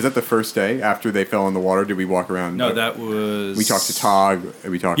 Was that the first day after they fell in the water? Did we walk around? No, that was. We talked to Tog.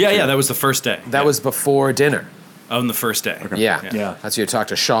 We talked. Yeah, that was the first day. That was before dinner. On the first day. Okay. Yeah. That's you talked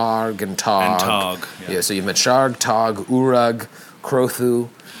to Sharg and Tog. And Tog. Yeah. So you met Sharg, Tog, Urug, Crothu,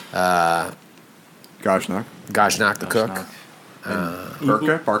 Gajnak the cook.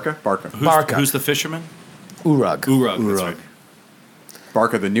 Barca. Who's the fisherman? Urug. That's right.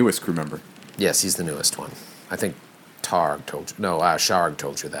 Barca, the newest crew member. Yes, he's the newest one. I think Targ told you. No, Sharg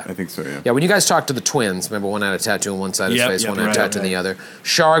told you that. I think so, yeah. Yeah, when you guys talked to the twins, remember one had a tattoo on one side of his face, one had a tattoo on the other.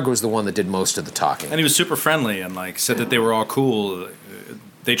 Sharg was the one that did most of the talking. And he was super friendly and said that they were all cool.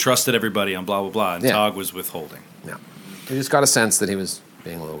 They trusted everybody on blah, blah, blah. And Tog was withholding. Yeah. You just got a sense that he was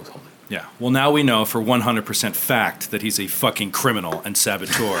being a little withholding. Yeah. Well, now we know for 100% fact that he's a fucking criminal and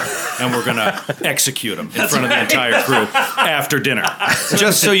saboteur, and we're going to execute him in front of the entire crew after dinner.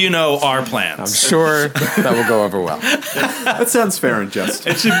 Just so you know our plans. I'm sure that will go over well. That sounds fair and just.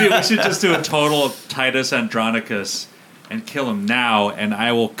 We should just do a total of Titus Andronicus and kill him now, and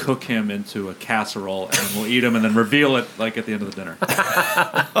I will cook him into a casserole, and we'll eat him, and then reveal it at the end of the dinner.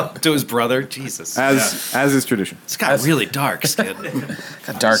 To his brother? Jesus. As is tradition. It's got really dark, Skid.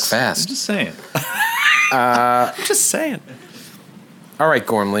 Got dark fast. I'm just saying. I'm just saying. All right,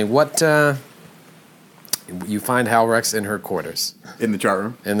 Gormley, what... you find Halrex in her quarters. In the chart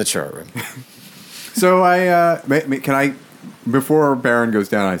room? In the chart room. So can I... Before Baron goes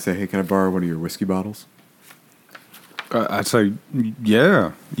down, I say, hey, can I borrow one of your whiskey bottles? I'd say,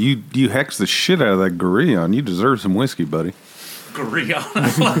 yeah. You hexed the shit out of that Gorillon. You deserve some whiskey, buddy. Gorillon.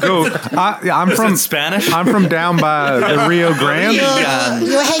 I'm from Spanish. I'm from down by the Rio Grande.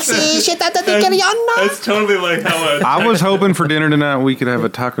 You hexy shit out of the Gorillon. That's totally like how I was hoping for dinner tonight we could have a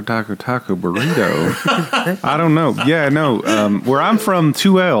taco burrito. I don't know. Yeah, no. Where I'm from,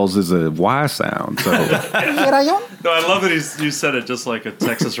 2 L's is a Y sound. So. No, I love that you said it just like a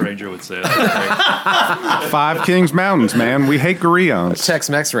Texas Ranger would say it. 5 Kings Mountains, man. We hate Gorillons.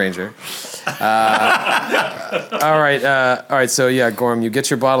 Tex-Mex Ranger. All right. So yeah, Gorm, you get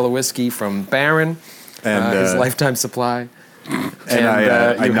your bottle of whiskey from Baron, and his lifetime supply. And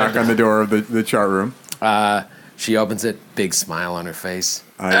I knock on the door of the chart room. She opens it, big smile on her face.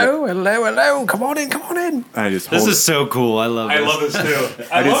 Hello, come on in. I just This is so cool. I love this. this too.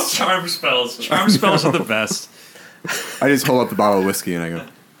 I love charm spells. Charm spells are the best. I just hold up the bottle of whiskey and I go,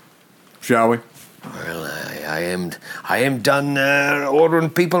 shall we? Well, I am done ordering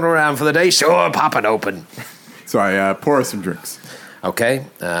people around for the day. Sure, pop it open. So I pour us some drinks. Okay.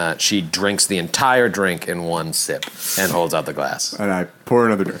 She drinks the entire drink in one sip and holds out the glass. And I pour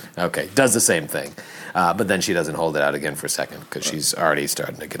another drink. Okay, does the same thing. But then she doesn't hold it out again for a second because she's already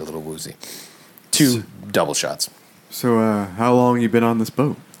starting to get a little woozy. 2 double shots. So how long you been on this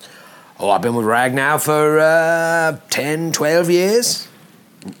boat? Oh, I've been with Rag now for 10, 12 years.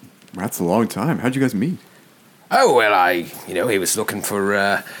 That's a long time. How'd you guys meet? Oh, well, he was looking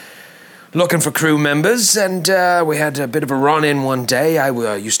for crew members, and we had a bit of a run-in one day. I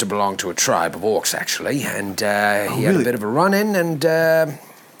used to belong to a tribe of orcs, actually, and he had a bit of a run-in, and,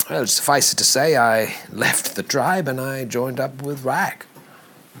 well, suffice it to say, I left the tribe, and I joined up with Rag.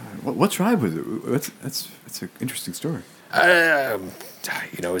 What tribe was it? That's an interesting story.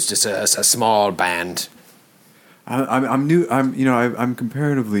 It's just a small band. I'm new. I'm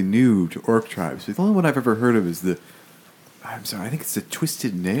comparatively new to orc tribes. The only one I've ever heard of is I think it's the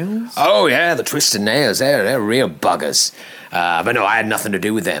Twisted Nails. Oh yeah, the Twisted Nails. They're real buggers. But no, I had nothing to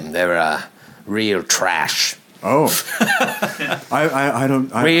do with them. They're real trash. Oh, I don't.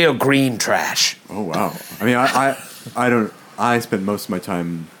 Real green trash. Oh wow. I mean, I don't. I spend most of my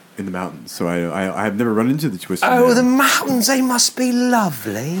time in the mountains, so I have never run into the Twisted Nails. Oh, the mountains, they must be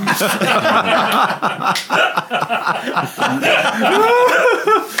lovely.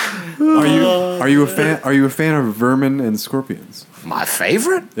 Are you a fan? Are you a fan of vermin and scorpions? My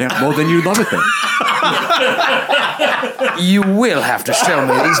favorite? Yeah. Well, then you'd love it then. You will have to show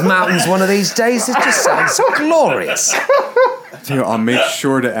me these mountains one of these days. It just sounds so glorious. So I'll make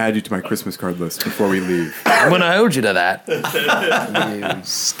sure to add you to my Christmas card list before we leave. I'm going to hold you to that. You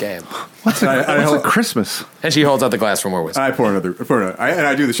scamp. What's a Christmas? And she holds out the glass for more whiskey. I pour another. And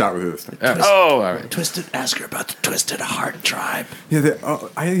I do the shot with her this time. All right. Ask her about the Twisted Heart Tribe. Yeah. The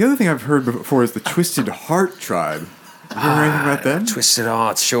other thing I've heard before is the Twisted Heart Tribe. You ever heard anything about them? Twisted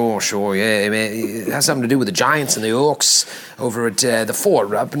Hearts, sure, yeah. I mean, it has something to do with the Giants and the Orcs over at the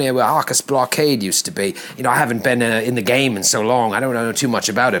fort up near where Arcus Blockade used to be. You know, I haven't been in the game in so long. I don't know too much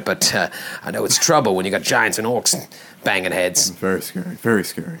about it, but I know it's trouble when you got Giants and Orcs banging heads. Very scary. Very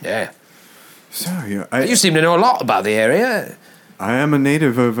scary. Yeah. So, you seem to know a lot about the area. I am a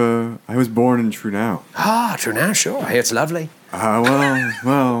native of. I was born in Trunau. Ah, Trunau, sure. I hear it's lovely.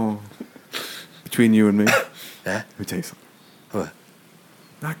 Well. Between you and me. Yeah? Let me tell you something. What?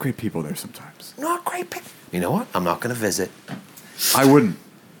 Not great people there sometimes. Not great people. You know what? I'm not going to visit. I wouldn't.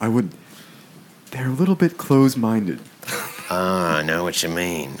 They're a little bit closed-minded. I know what you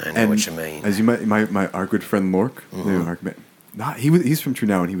mean. As you might, our good friend Lork, he's from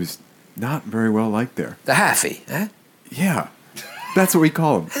Trunau, and he was not very well liked there. The Halfie, eh? Yeah, that's what we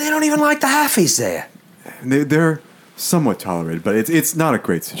call them. And they don't even like the Halfies there. And they're somewhat tolerated, but it's not a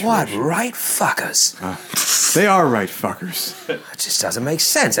great situation. What right fuckers? They are right fuckers. It just doesn't make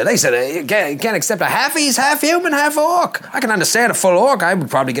sense. They said you can't accept a halfie. He's half human, half orc. I can understand a full orc. I would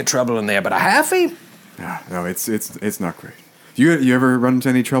probably get trouble in there, but a halfie? No, it's not great. You ever run into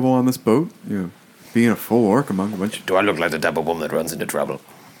any trouble on this boat? Being a full orc among a bunch of... Do I look like the type of woman that runs into trouble?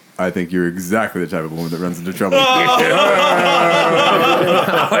 I think you're exactly the type of woman that runs into trouble. Well,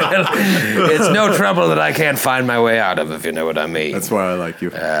 it's no trouble that I can't find my way out of, if you know what I mean. That's why I like you.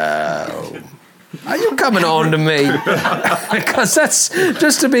 Are you coming on to me? Because that's,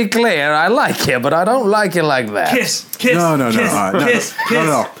 just to be clear, I like you, but I don't like you like that. Kiss. No. Kiss.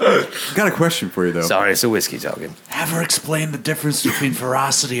 No. Got a question for you, though. Sorry, it's a whiskey talking. Have her explain the difference between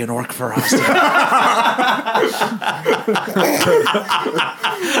ferocity and orc ferocity.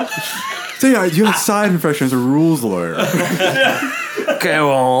 So yeah, you have a side profession as a rules lawyer.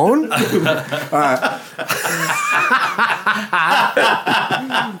 Go on.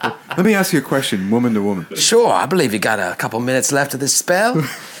 Let me ask you a question, woman to woman. Sure, I believe you got a couple minutes left of this spell.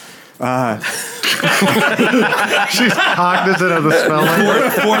 She's cognizant of the spelling.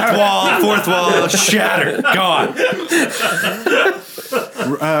 Fourth wall, shattered, gone.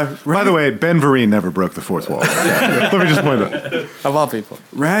 By the way, Ben Vereen never broke the fourth wall. Let me just point that. Of all people.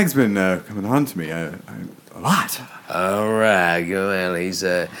 Rag's been coming on to me a lot. All right, well, he's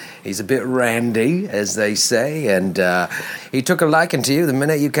a bit randy, as they say, and he took a liking to you the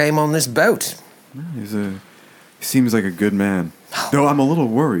minute you came on this boat. He seems like a good man. Though I'm a little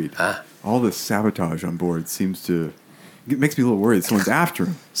worried. Huh? All this sabotage on board it makes me a little worried someone's after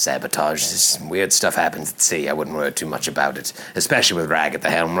him. Sabotage, this weird stuff happens at sea. I wouldn't worry too much about it, especially with Rag at the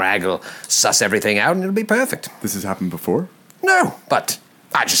helm. Rag will suss everything out and it'll be perfect. This has happened before? No, but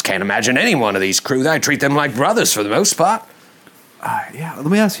I just can't imagine any one of these crew. I treat them like brothers for the most part. Yeah, let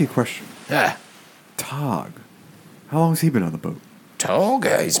me ask you a question. Yeah. Tog. How long has he been on the boat? Tog?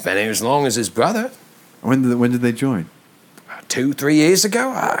 He's been here as long as his brother. When did they join? 2-3 years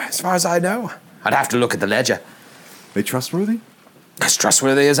ago, as far as I know. I'd have to look at the ledger. They trustworthy? As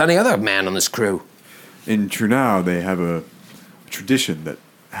trustworthy as any other man on this crew. In Trunau, they have a tradition that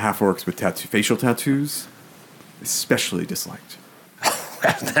half-orcs with facial tattoos especially disliked.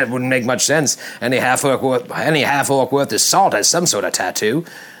 That wouldn't make much sense. Any half-orc worth his salt has some sort of tattoo.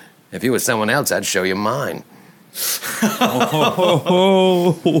 If you were someone else, I'd show you mine.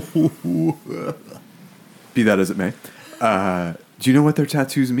 Be that as it may. Do you know what their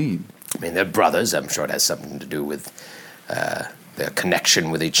tattoos mean? I mean, they're brothers. I'm sure it has something to do with their connection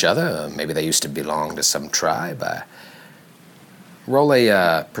with each other. Maybe they used to belong to some tribe. Roll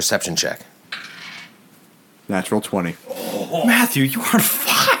a perception check. Natural 20. Oh, Matthew, you are on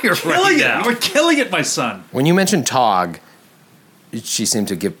fire right now. You are killing it, my son. When you mentioned Tog, she seemed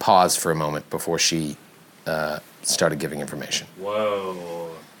to give pause for a moment before she started giving information.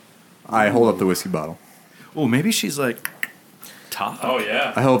 Whoa. I hold up the whiskey bottle. Oh, maybe she's like Tog. Oh,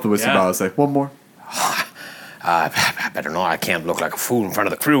 yeah. I hold up the whiskey bottle and say, one more. I better not. I can't look like a fool in front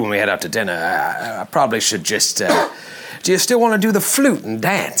of the crew when we head out to dinner. I probably should just... do you still want to do the flute and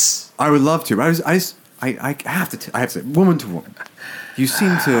dance? I would love to. I have to say, woman to woman. You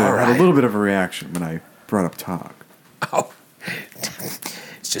seem to have a little bit of a reaction when I brought up Tog. Oh,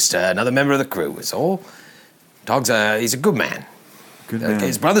 it's just another member of the crew, is all. Tog's he's a good man. Good man.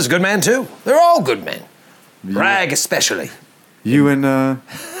 His brother's a good man, too. They're all good men. Rag especially. You and,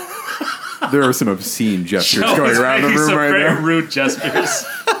 there are some obscene gestures going around the room right very now. rude gestures.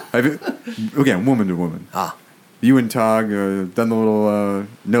 Again, woman to woman. Ah. You and Tog done the little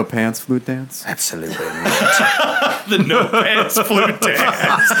no pants flute dance? Absolutely not. The no pants flute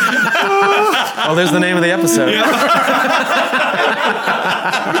dance. Oh, there's the name of the episode.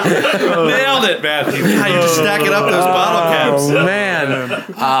 Nailed it, Matthew. How you just stacking up those bottle caps. Oh, man.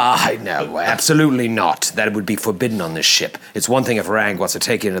 No, absolutely not. That would be forbidden on this ship. It's one thing if Rang wants to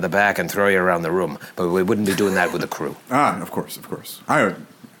take you into the back and throw you around the room, but we wouldn't be doing that with the crew. Of course.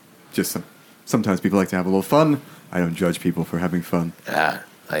 Sometimes people like to have a little fun. I don't judge people for having fun. I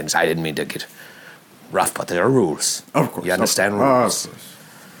didn't mean to get rough, but there are rules. Of course. You understand Of rules? course.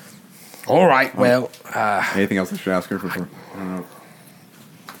 All right, well... Anything else I should ask her for?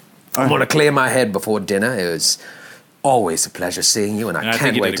 I want to clear my head before dinner. It was always a pleasure seeing you, and I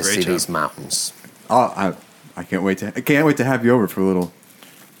can't wait to see these mountains. I can't wait to have you over for a little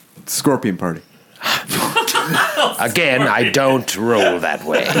scorpion party. Again, I don't roll that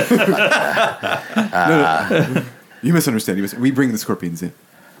way. No. You misunderstand. We bring the scorpions in.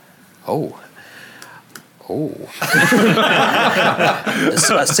 Oh.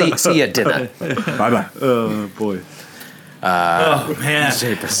 See you at dinner. Bye-bye. Oh, boy. Oh, man.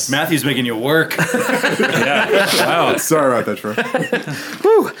 Matthew's making you work. Yeah. Wow. Sorry about that, Troy.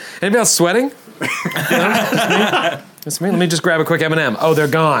 Whew. Anybody else sweating? That's me. Let me just grab a quick M&M. Oh, they're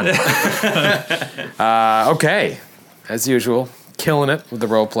gone. Okay. As usual, killing it with the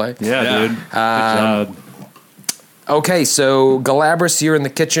role play. Yeah, dude. Good job. Okay, so Galabras, you're in the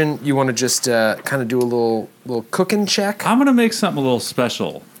kitchen. You want to just kind of do a little cooking check? I'm going to make something a little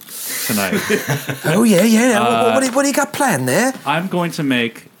special tonight. Oh, yeah. What do you got planned there? I'm going to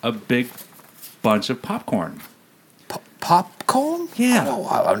make a big bunch of popcorn. Popcorn? Yeah.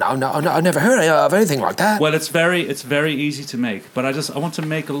 Oh, no, I've never heard of anything like that. Well, it's very easy to make, but I want to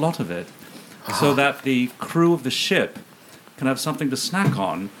make a lot of it so that the crew of the ship can have something to snack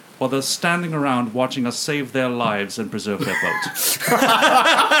on while they're standing around watching us save their lives and preserve their boat.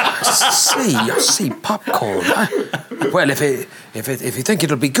 I see popcorn. Well, if you think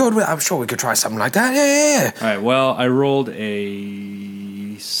it'll be good, I'm sure we could try something like that. Yeah. All right. Well, I rolled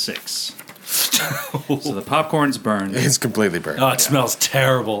a 6. So the popcorn's burned. It's completely burned. Oh, it smells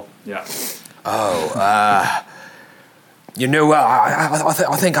terrible. Yeah. I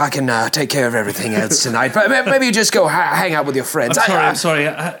think I can take care of everything else tonight. But maybe you just go hang out with your friends. I'm sorry.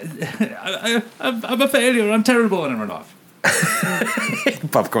 I'm a failure. I'm terrible, and I run off.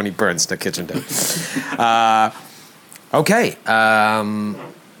 Popcorn, he burns the kitchen down. Okay.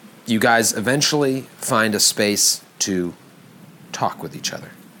 You guys eventually find a space to talk with each other.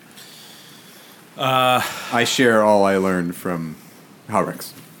 I share all I learned from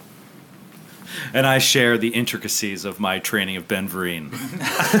Halrex. And I share the intricacies of my training of Ben Vereen.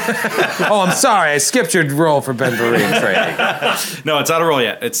 Oh, I'm sorry. I skipped your role for Ben Vereen training. No, it's not a roll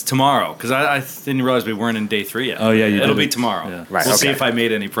yet. It's tomorrow. Because I didn't realize we weren't in day 3 yet. Oh, yeah, you It'll didn't. be tomorrow. Yeah. Right, We'll see okay. if I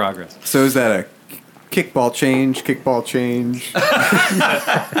made any progress. So is that a kickball change?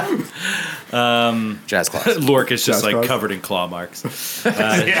 Jazz class. Lork is just Jazz class. covered in claw marks.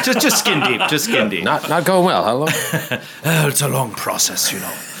 Just skin deep. Just skin deep. Not going well. Hello. It's a long process, you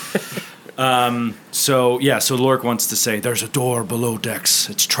know. So Lork wants to say, There's a door below decks.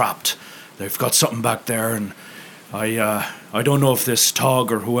 It's trapped. They've got something back there, and I don't know if this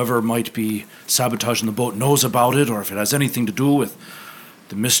Tog or whoever might be sabotaging the boat knows about it, or if it has anything to do with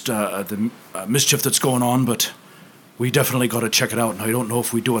the mischief that's going on. But we definitely got to check it out. And I don't know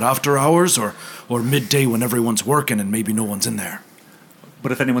if we do it after hours or midday when everyone's working and maybe no one's in there.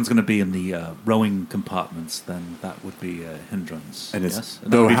 But if anyone's going to be in the rowing compartments, then that would be a hindrance. And yes? And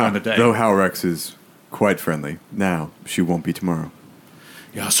that though would be during the day. Halrex is quite friendly, now she won't be tomorrow.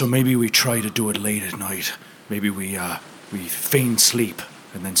 Yeah, so maybe we try to do it late at night. Maybe we feign sleep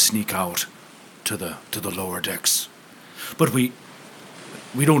and then sneak out to the lower decks. But we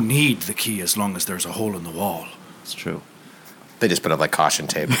don't need the key as long as there's a hole in the wall. It's true. They just put up like caution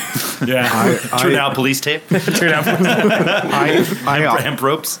tape. yeah, turn out police tape. Hemp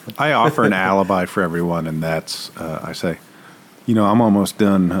ropes. I offer an alibi for everyone, and that's, I say, I'm almost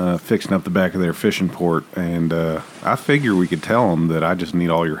done fixing up the back of their fishing port, and I figure we could tell them that I just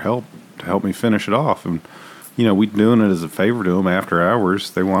need all your help to help me finish it off. And, we're doing it as a favor to them after hours.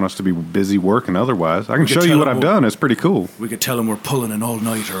 They want us to be busy working otherwise. I can show you what I've done. It's pretty cool. We could tell them we're pulling an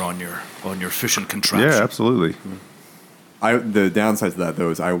all-nighter on your fishing contraption. Yeah, absolutely. The downside to that, though,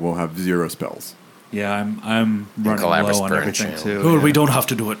 is I will have 0 spells. Yeah, I'm running Calabrus low on burn everything channel. too. Well, yeah. we don't have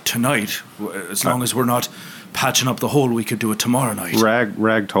to do it tonight. As long as we're not patching up the hole, we could do it tomorrow night.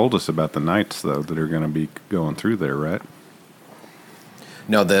 Rag told us about the knights though that are going to be going through there, right?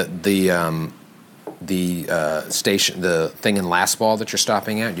 No, the station, the thing in Last Ball that you're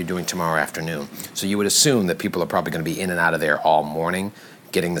stopping at, you're doing tomorrow afternoon. So you would assume that people are probably going to be in and out of there all morning,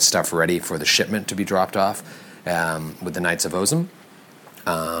 getting the stuff ready for the shipment to be dropped off with the Knights of Ozum.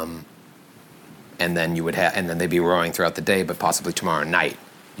 And then they'd be rowing throughout the day, but possibly tomorrow night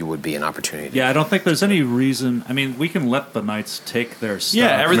you would be an opportunity. Yeah, I don't think there's any reason. I mean, we can let the knights take their stuff.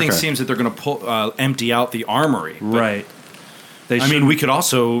 Yeah, everything Okay. seems that they're going to empty out the armory. but- Right. They I mean, we could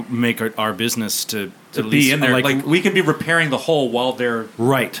also make our business to to at be least, in there. Like we could be repairing the hole while they're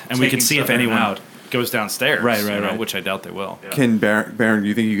right, and we taking could see if stuff in and anyone out. goes downstairs. Right, you right, know, right. Which I doubt they will. Can Baron, do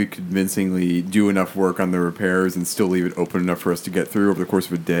you think you could convincingly do enough work on the repairs and still leave it open enough for us to get through over the course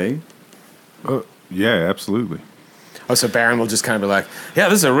of a day? Yeah, absolutely. Oh, so Baron will just kind of be like, yeah,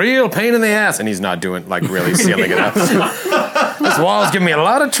 this is a real pain in the ass. And he's not doing, like, really sealing it up. This wall's giving me a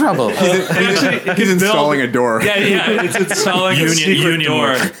lot of trouble. He's installing a door. Yeah, it's installing a secret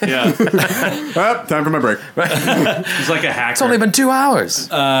door. Yeah, Oh, time for my break. he's like a hacker. It's only been 2 hours.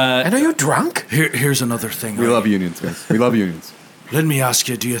 And are you drunk? Here's another thing. We love unions, guys. We love unions. Let me ask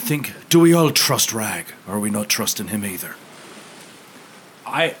you, do we all trust Rag? Or are we not trusting him either?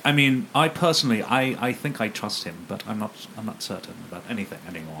 I mean, I personally, I think I trust him, but I'm not certain about anything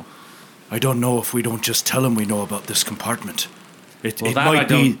anymore. I don't know if we don't just tell him we know about this compartment. It Well, that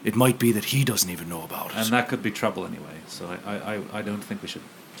I might be that he doesn't even know about And it. that could be trouble anyway. So I don't think we should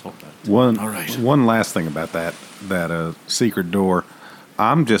talk about it. All right. One last thing about that secret door.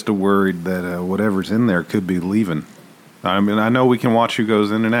 I'm just worried that whatever's in there could be leaving. I mean, I know we can watch who goes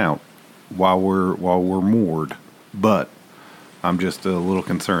in and out while we're moored, but I'm just a little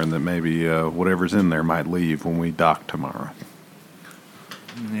concerned that maybe whatever's in there might leave when we dock tomorrow.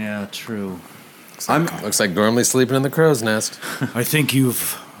 Yeah, true. Looks like Gormley's sleeping in the crow's nest. I think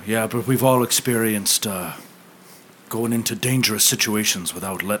but we've all experienced going into dangerous situations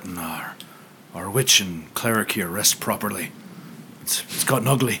without letting our witch and cleric here rest properly. It's gotten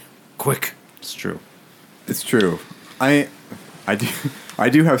ugly, quick. It's true. It's true. I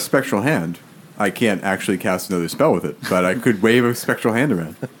do have Spectral Hand. I can't actually cast another spell with it, but I could wave a Spectral Hand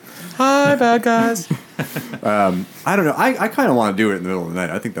around. Hi, bad guys. I don't know. I kind of want to do it in the middle of the night.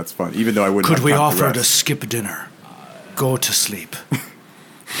 I think that's fun, even though I wouldn't. Could have we time offer to rest. skip dinner, go to sleep,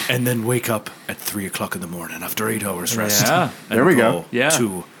 and then wake up at 3 o'clock in the morning after 8 hours rest? Yeah. and There we go. Yeah.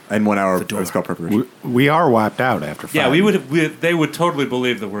 To And 1 hour The door. of spell preparation? We are wiped out after fighting. Yeah, they would totally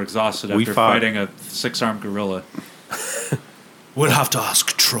believe that we're exhausted We after fought- fighting a 6-armed gorilla. we'll have to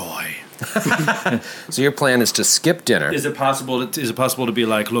ask Troy. So your plan is to skip dinner. Is it possible to be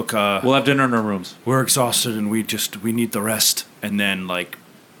like, look, We'll have dinner in our rooms. We're exhausted and we need the rest. and then like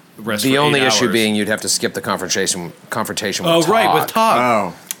rest The for only 8 issue hours? being you'd have to skip the confrontation with Oh, right, Todd. with Todd.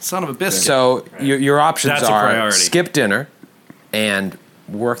 Oh, Son of a biscuit. So your options That's a are priority. skip dinner and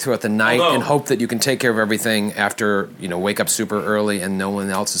work throughout the night Although- and hope that you can take care of everything after, wake up super early and no one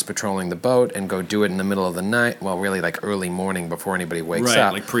else is patrolling the boat and go do it in the middle of the night. Well, really like early morning before anybody wakes right,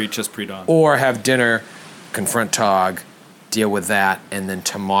 up. like just pre-dawn. Or have dinner, confront Tog, deal with that, and then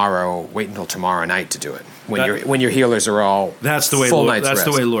wait until tomorrow night to do it. When your healers are all That's the way. full night's That's the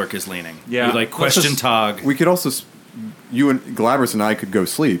rest. way Lork is leaning. Yeah. You, like Let's question just- Tog. we could also, you and Galabras and I could go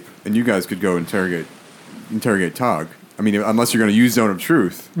sleep, and you guys could go interrogate Tog. I mean, unless you're going to use Zone of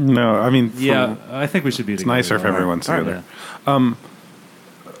Truth. No, I mean, Yeah, I think we should be it's together. nicer if though. everyone's All right. together.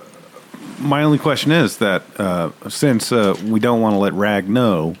 My only question is that since we don't want to let Rag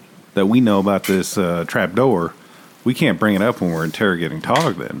know that we know about this trap door, we can't bring it up when we're interrogating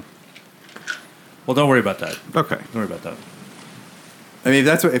Tog then. Well, don't worry about that. Okay. Don't worry about that. I mean,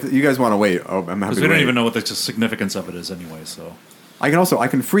 if you guys want to wait, I'm happy Because to we don't wait. even know what the significance of it is anyway, so... I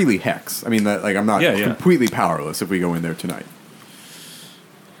can freely hex. I mean, I'm not Yeah, yeah. completely powerless if we go in there tonight.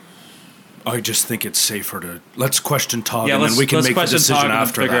 I just think it's safer to let's question Tog Yeah, and let's then we can make the question decision Tog and then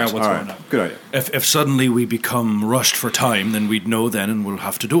after figure that. out what's All going right, on. good idea. If suddenly we become rushed for time, then we'd know then and we'll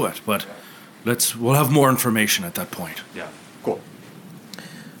have to do it. But we'll have more information at that point. Yeah. Cool.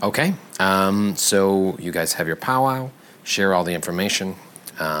 Okay. So you guys have your powwow, share all the information,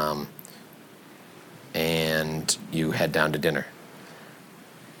 and you head down to dinner.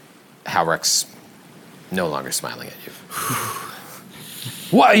 Halrex no longer smiling at you.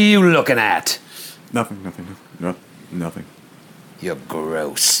 What are you looking at? Nothing. Nothing. You're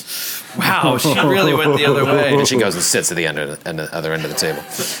gross. Wow, she really went the other way. And she goes and sits at the other end of the table.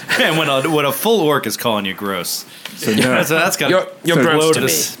 Man, when a full orc is calling you gross, so that's got you're gross to me.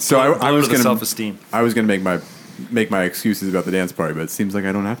 So I was going to self-esteem. I was going to make my excuses about the dance party, but it seems like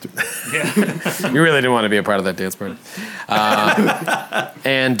I don't have to. You really didn't want to be a part of that dance party.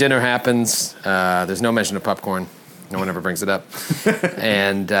 And dinner happens. There's no mention of popcorn. No one ever brings it up.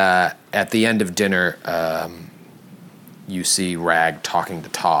 And at the end of dinner, you see Rag talking to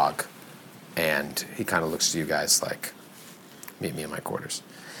Tog, and he kind of looks to you guys like, meet me in my quarters.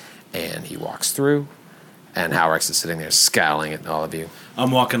 And he walks through, and Howrex is sitting there scowling at all of you.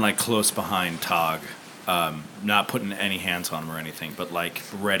 I'm walking like close behind Tog, not putting any hands on him or anything, but like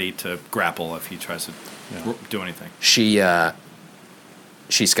ready to grapple if he tries to do anything. She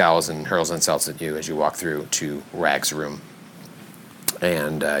scowls and hurls insults at you as you walk through to Rag's room.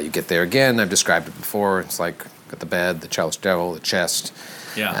 And you get there again. I've described it before. It's like got the bed, the Chalice Devil, the chest,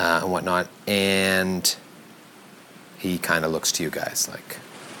 and whatnot. And he kind of looks to you guys like,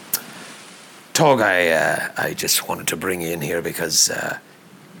 Tog, I just wanted to bring you in here because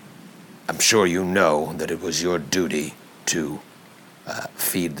I'm sure you know that it was your duty to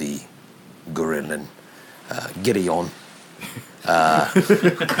feed the gorillan Gideon.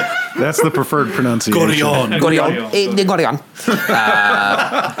 That's the preferred pronunciation. Gorion.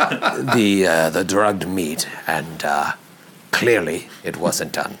 The drugged meat, and clearly it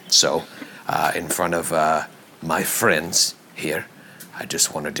wasn't done. So, in front of my friends here, I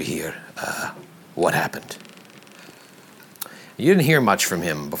just wanted to hear what happened. You didn't hear much from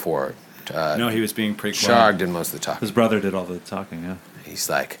him before. No, he was being pretty Sharg did most of the talking. His brother did all the talking, yeah. He's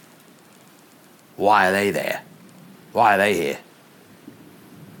like, why are they there? Why are they here?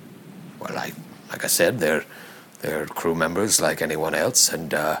 Well, like I said, they're crew members like anyone else,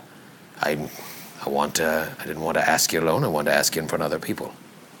 and I didn't want to ask you alone. I wanted to ask you in front of other people.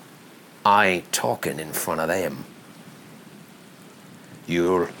 I ain't talking in front of them.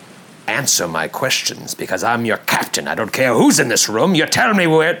 You'll answer my questions because I'm your captain. I don't care who's in this room. You tell me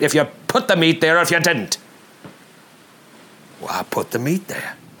if you put the meat there or if you didn't. Well, I put the meat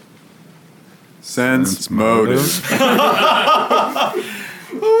there. Sense motive.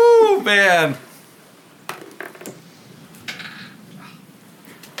 Ooh, man.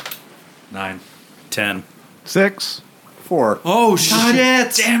 9. 10. 6. 4. Oh,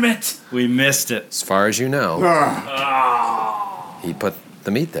 shit. Damn it! We missed it. As far as you know, he put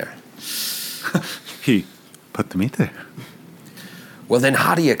the meat there. He put the meat there. Well, then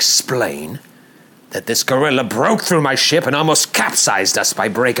how do you explain that this gorilla broke through my ship and almost capsized us by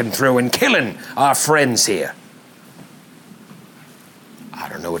breaking through and killing our friends here? I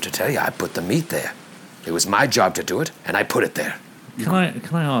don't know what to tell you. I put the meat there. It was my job to do it, and I put it there. Can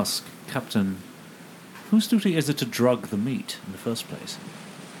I ask, Captain, whose duty is it to drug the meat in the first place?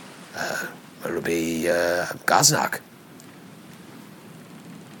 It'll be Gaznak.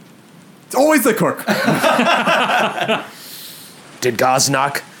 It's always the cook.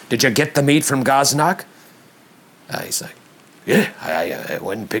 Did you get the meat from Gaznak? He's like, yeah, I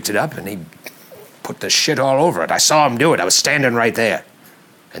went and picked it up, and he put the shit all over it. I saw him do it. I was standing right there.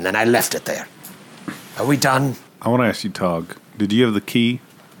 And then I left it there. Are we done? I want to ask you, Tog, did you have the key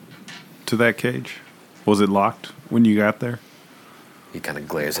to that cage? Was it locked when you got there? He kind of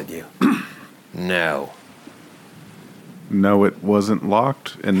glares at you. No. No, it wasn't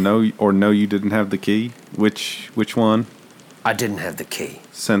locked, and no, you didn't have the key. Which one? I didn't have the key.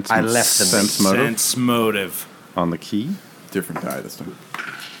 I left the sense motive. Sense motive. On the key. Different die this time.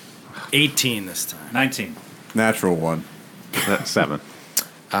 18 this time. 19. Natural 1. That's 7.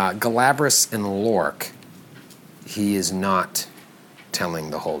 Galabras and Lork, he is not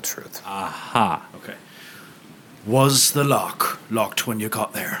telling the whole truth. Aha. Okay. Was the lock locked when you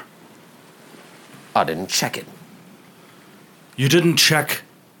got there? I didn't check it. You didn't check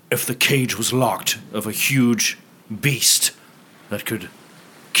if the cage was locked of a huge beast that could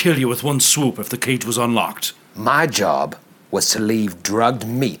kill you with one swoop if the cage was unlocked. My job was to leave drugged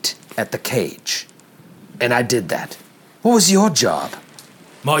meat at the cage. And I did that. What was your job?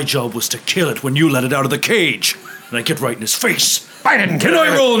 My job was to kill it when you let it out of the cage. And I get right in his face. I didn't kill it.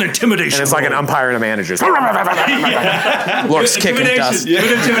 Can I roll an intimidation? And it's like an umpire and a manager. Lork's kicking dust.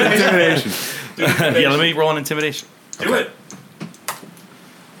 Intimidation. Yeah, let me roll an intimidation. Do it.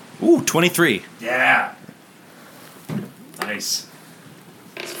 Ooh, 23. Yeah. Nice.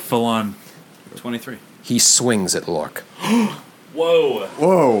 It's full on. 23. He swings at Lork. Whoa.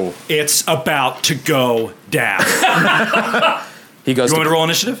 Whoa. It's about to go down. He goes. You want me to roll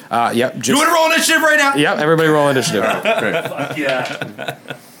initiative? Yep. You want to roll initiative right now? Yep. Everybody roll initiative. Great. Fuck yeah.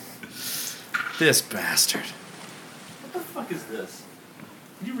 This bastard. What the fuck is this?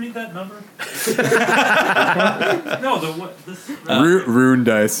 Can you read that number? No, Rune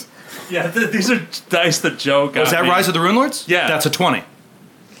dice. Yeah, these are dice that Joe got. Was that Rise of the Rune Lords? Yeah. That's a 20.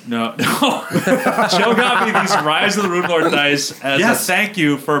 No. Joe got me these Rise of the Rune Lord dice as a thank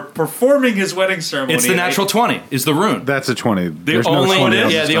you for performing his wedding ceremony. It's the natural 20. Is the rune. That's a 20. The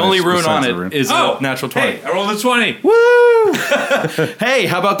only rune on it is a natural 20. Hey, I rolled a 20. Woo! Hey,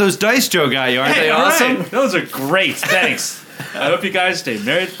 how about those dice Joe got you? Aren't they awesome? Right. Those are great. Thanks. I hope you guys stay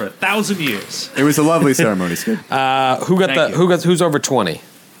married for 1,000 years. It was a lovely ceremony, Skid. Who's over 20?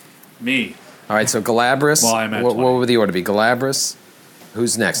 Me. All right, so Galabras. Well, I'm at what 20. would the order be? Galabras.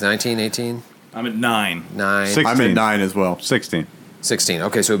 Who's next? 19, 18? I'm at 9. 9. 16. I'm at 9 as well. 16. 16.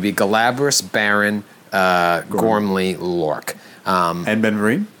 Okay, so it would be Galabras, Baron, Gormley, Lork. And Ben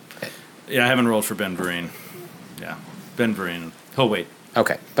Vereen? Yeah, I haven't rolled for Ben Vereen. Yeah, Ben Vereen. He'll wait.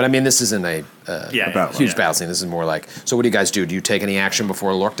 Okay, but I mean, this isn't a huge battle scene. This is more like, so what do you guys do? Do you take any action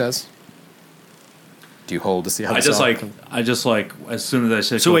before Lork does? Do you hold to see how I just like as soon as I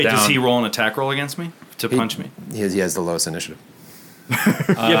say So wait, down, does he roll an attack roll against me to punch me? He has the lowest initiative.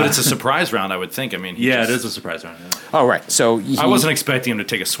 Yeah, but it's a surprise round, I would think. I mean, it is a surprise round. Yeah. Oh, right. So I wasn't expecting him to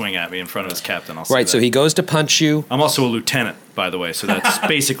take a swing at me in front of his captain. I'll say right. So that. he goes to punch you. I'm also a lieutenant, by the way, so that's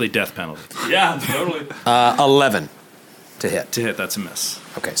basically death penalty. Yeah, totally. 11 to hit. To hit, that's a miss.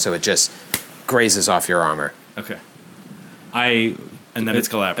 Okay, so it just grazes off your armor. Okay. And then it's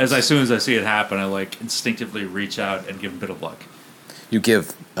Galabras. As soon as I see it happen, I instinctively reach out and give him a bit of luck. You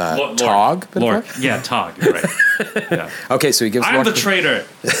give Lork. Tog? Lork. Yeah, Tog. You're right. Yeah. Okay, so he gives I'm Lork the traitor.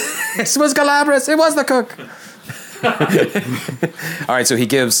 It was Galabras. It was the cook. All right, so he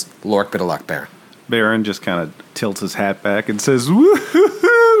gives Lork a bit of luck, Baron. Baron just kind of tilts his hat back and says,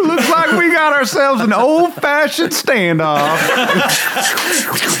 "Woo-hoo-hoo, looks like we got ourselves an old-fashioned standoff."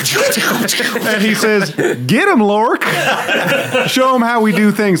 And he says, "Get him, Lork. Show him how we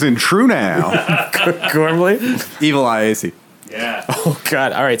do things in True Now." Gormley? Evil Eye AC. Yeah. Oh,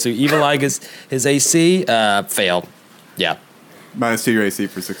 God. All right, so Evil Eye is his AC failed. Yeah. Minus 2 your AC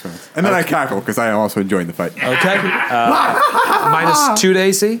for 6 minutes. And then I cackle because I am also enjoying the fight. Okay. Minus 2 to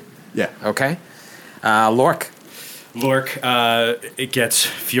AC? Yeah. Okay. Lork. Lork it gets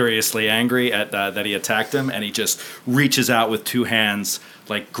furiously angry at that he attacked him, and he just reaches out with 2 hands,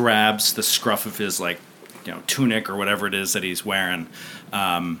 grabs the scruff of his tunic or whatever it is that he's wearing,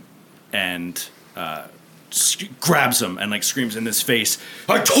 and grabs him and screams in his face,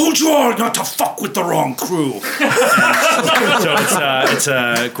 "I told you all not to fuck with the wrong crew." So it's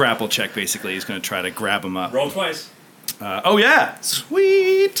a grapple check basically. He's going to try to grab him up. Roll twice. Oh yeah,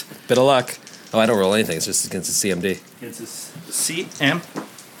 sweet. Bit of luck. Oh, I don't roll anything. It's just against the CMD. It's a CM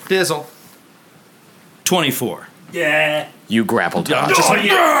Dizzle. 24. Yeah. You grappled him. Just and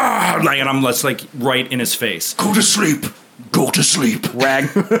I'm just right in his face. Go to sleep. Go to sleep.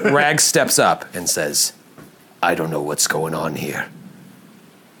 Rag steps up and says, "I don't know what's going on here,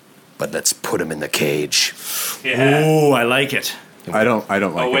 but let's put him in the cage." Yeah. Oh, I like it. I don't like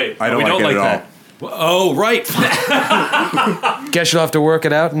wait. it. I don't we like don't it like at that. all. Oh, right. Guess you'll have to work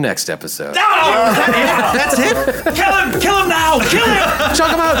it out next episode. That's it. Kill him now. Kill him.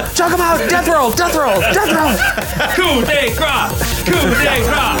 Chug him out! Chug him out! Death roll! Death roll! Death roll! Coup de grace. Coup de grace.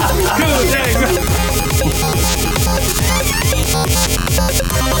 Coup de grace.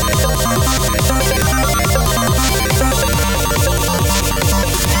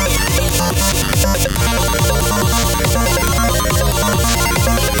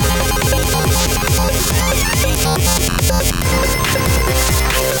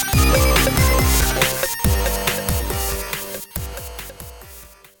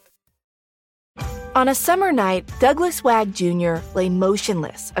 On a summer night, Douglas Wag Jr. lay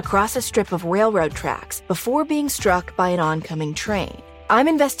motionless across a strip of railroad tracks before being struck by an oncoming train. I'm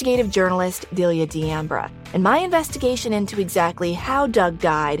investigative journalist Delia D'Ambra, and my investigation into exactly how Doug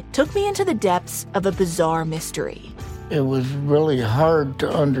died took me into the depths of a bizarre mystery. It was really hard to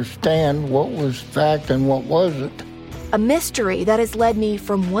understand what was fact and what wasn't. A mystery that has led me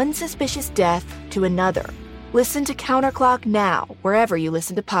from one suspicious death to another. Listen to Counterclock now, wherever you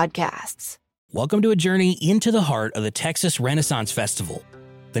listen to podcasts. Welcome to a journey into the heart of the Texas Renaissance Festival,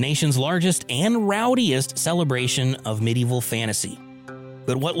 the nation's largest and rowdiest celebration of medieval fantasy.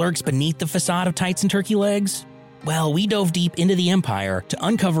 But what lurks beneath the facade of tights and turkey legs? Well, we dove deep into the empire to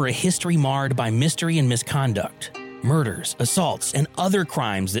uncover a history marred by mystery and misconduct, murders, assaults, and other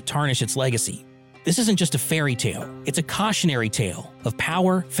crimes that tarnish its legacy. This isn't just a fairy tale, it's a cautionary tale of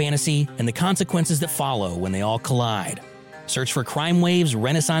power, fantasy, and the consequences that follow when they all collide. Search for Crime Waves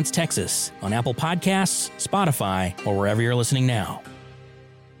Renaissance Texas on Apple Podcasts, Spotify, or wherever you're listening now.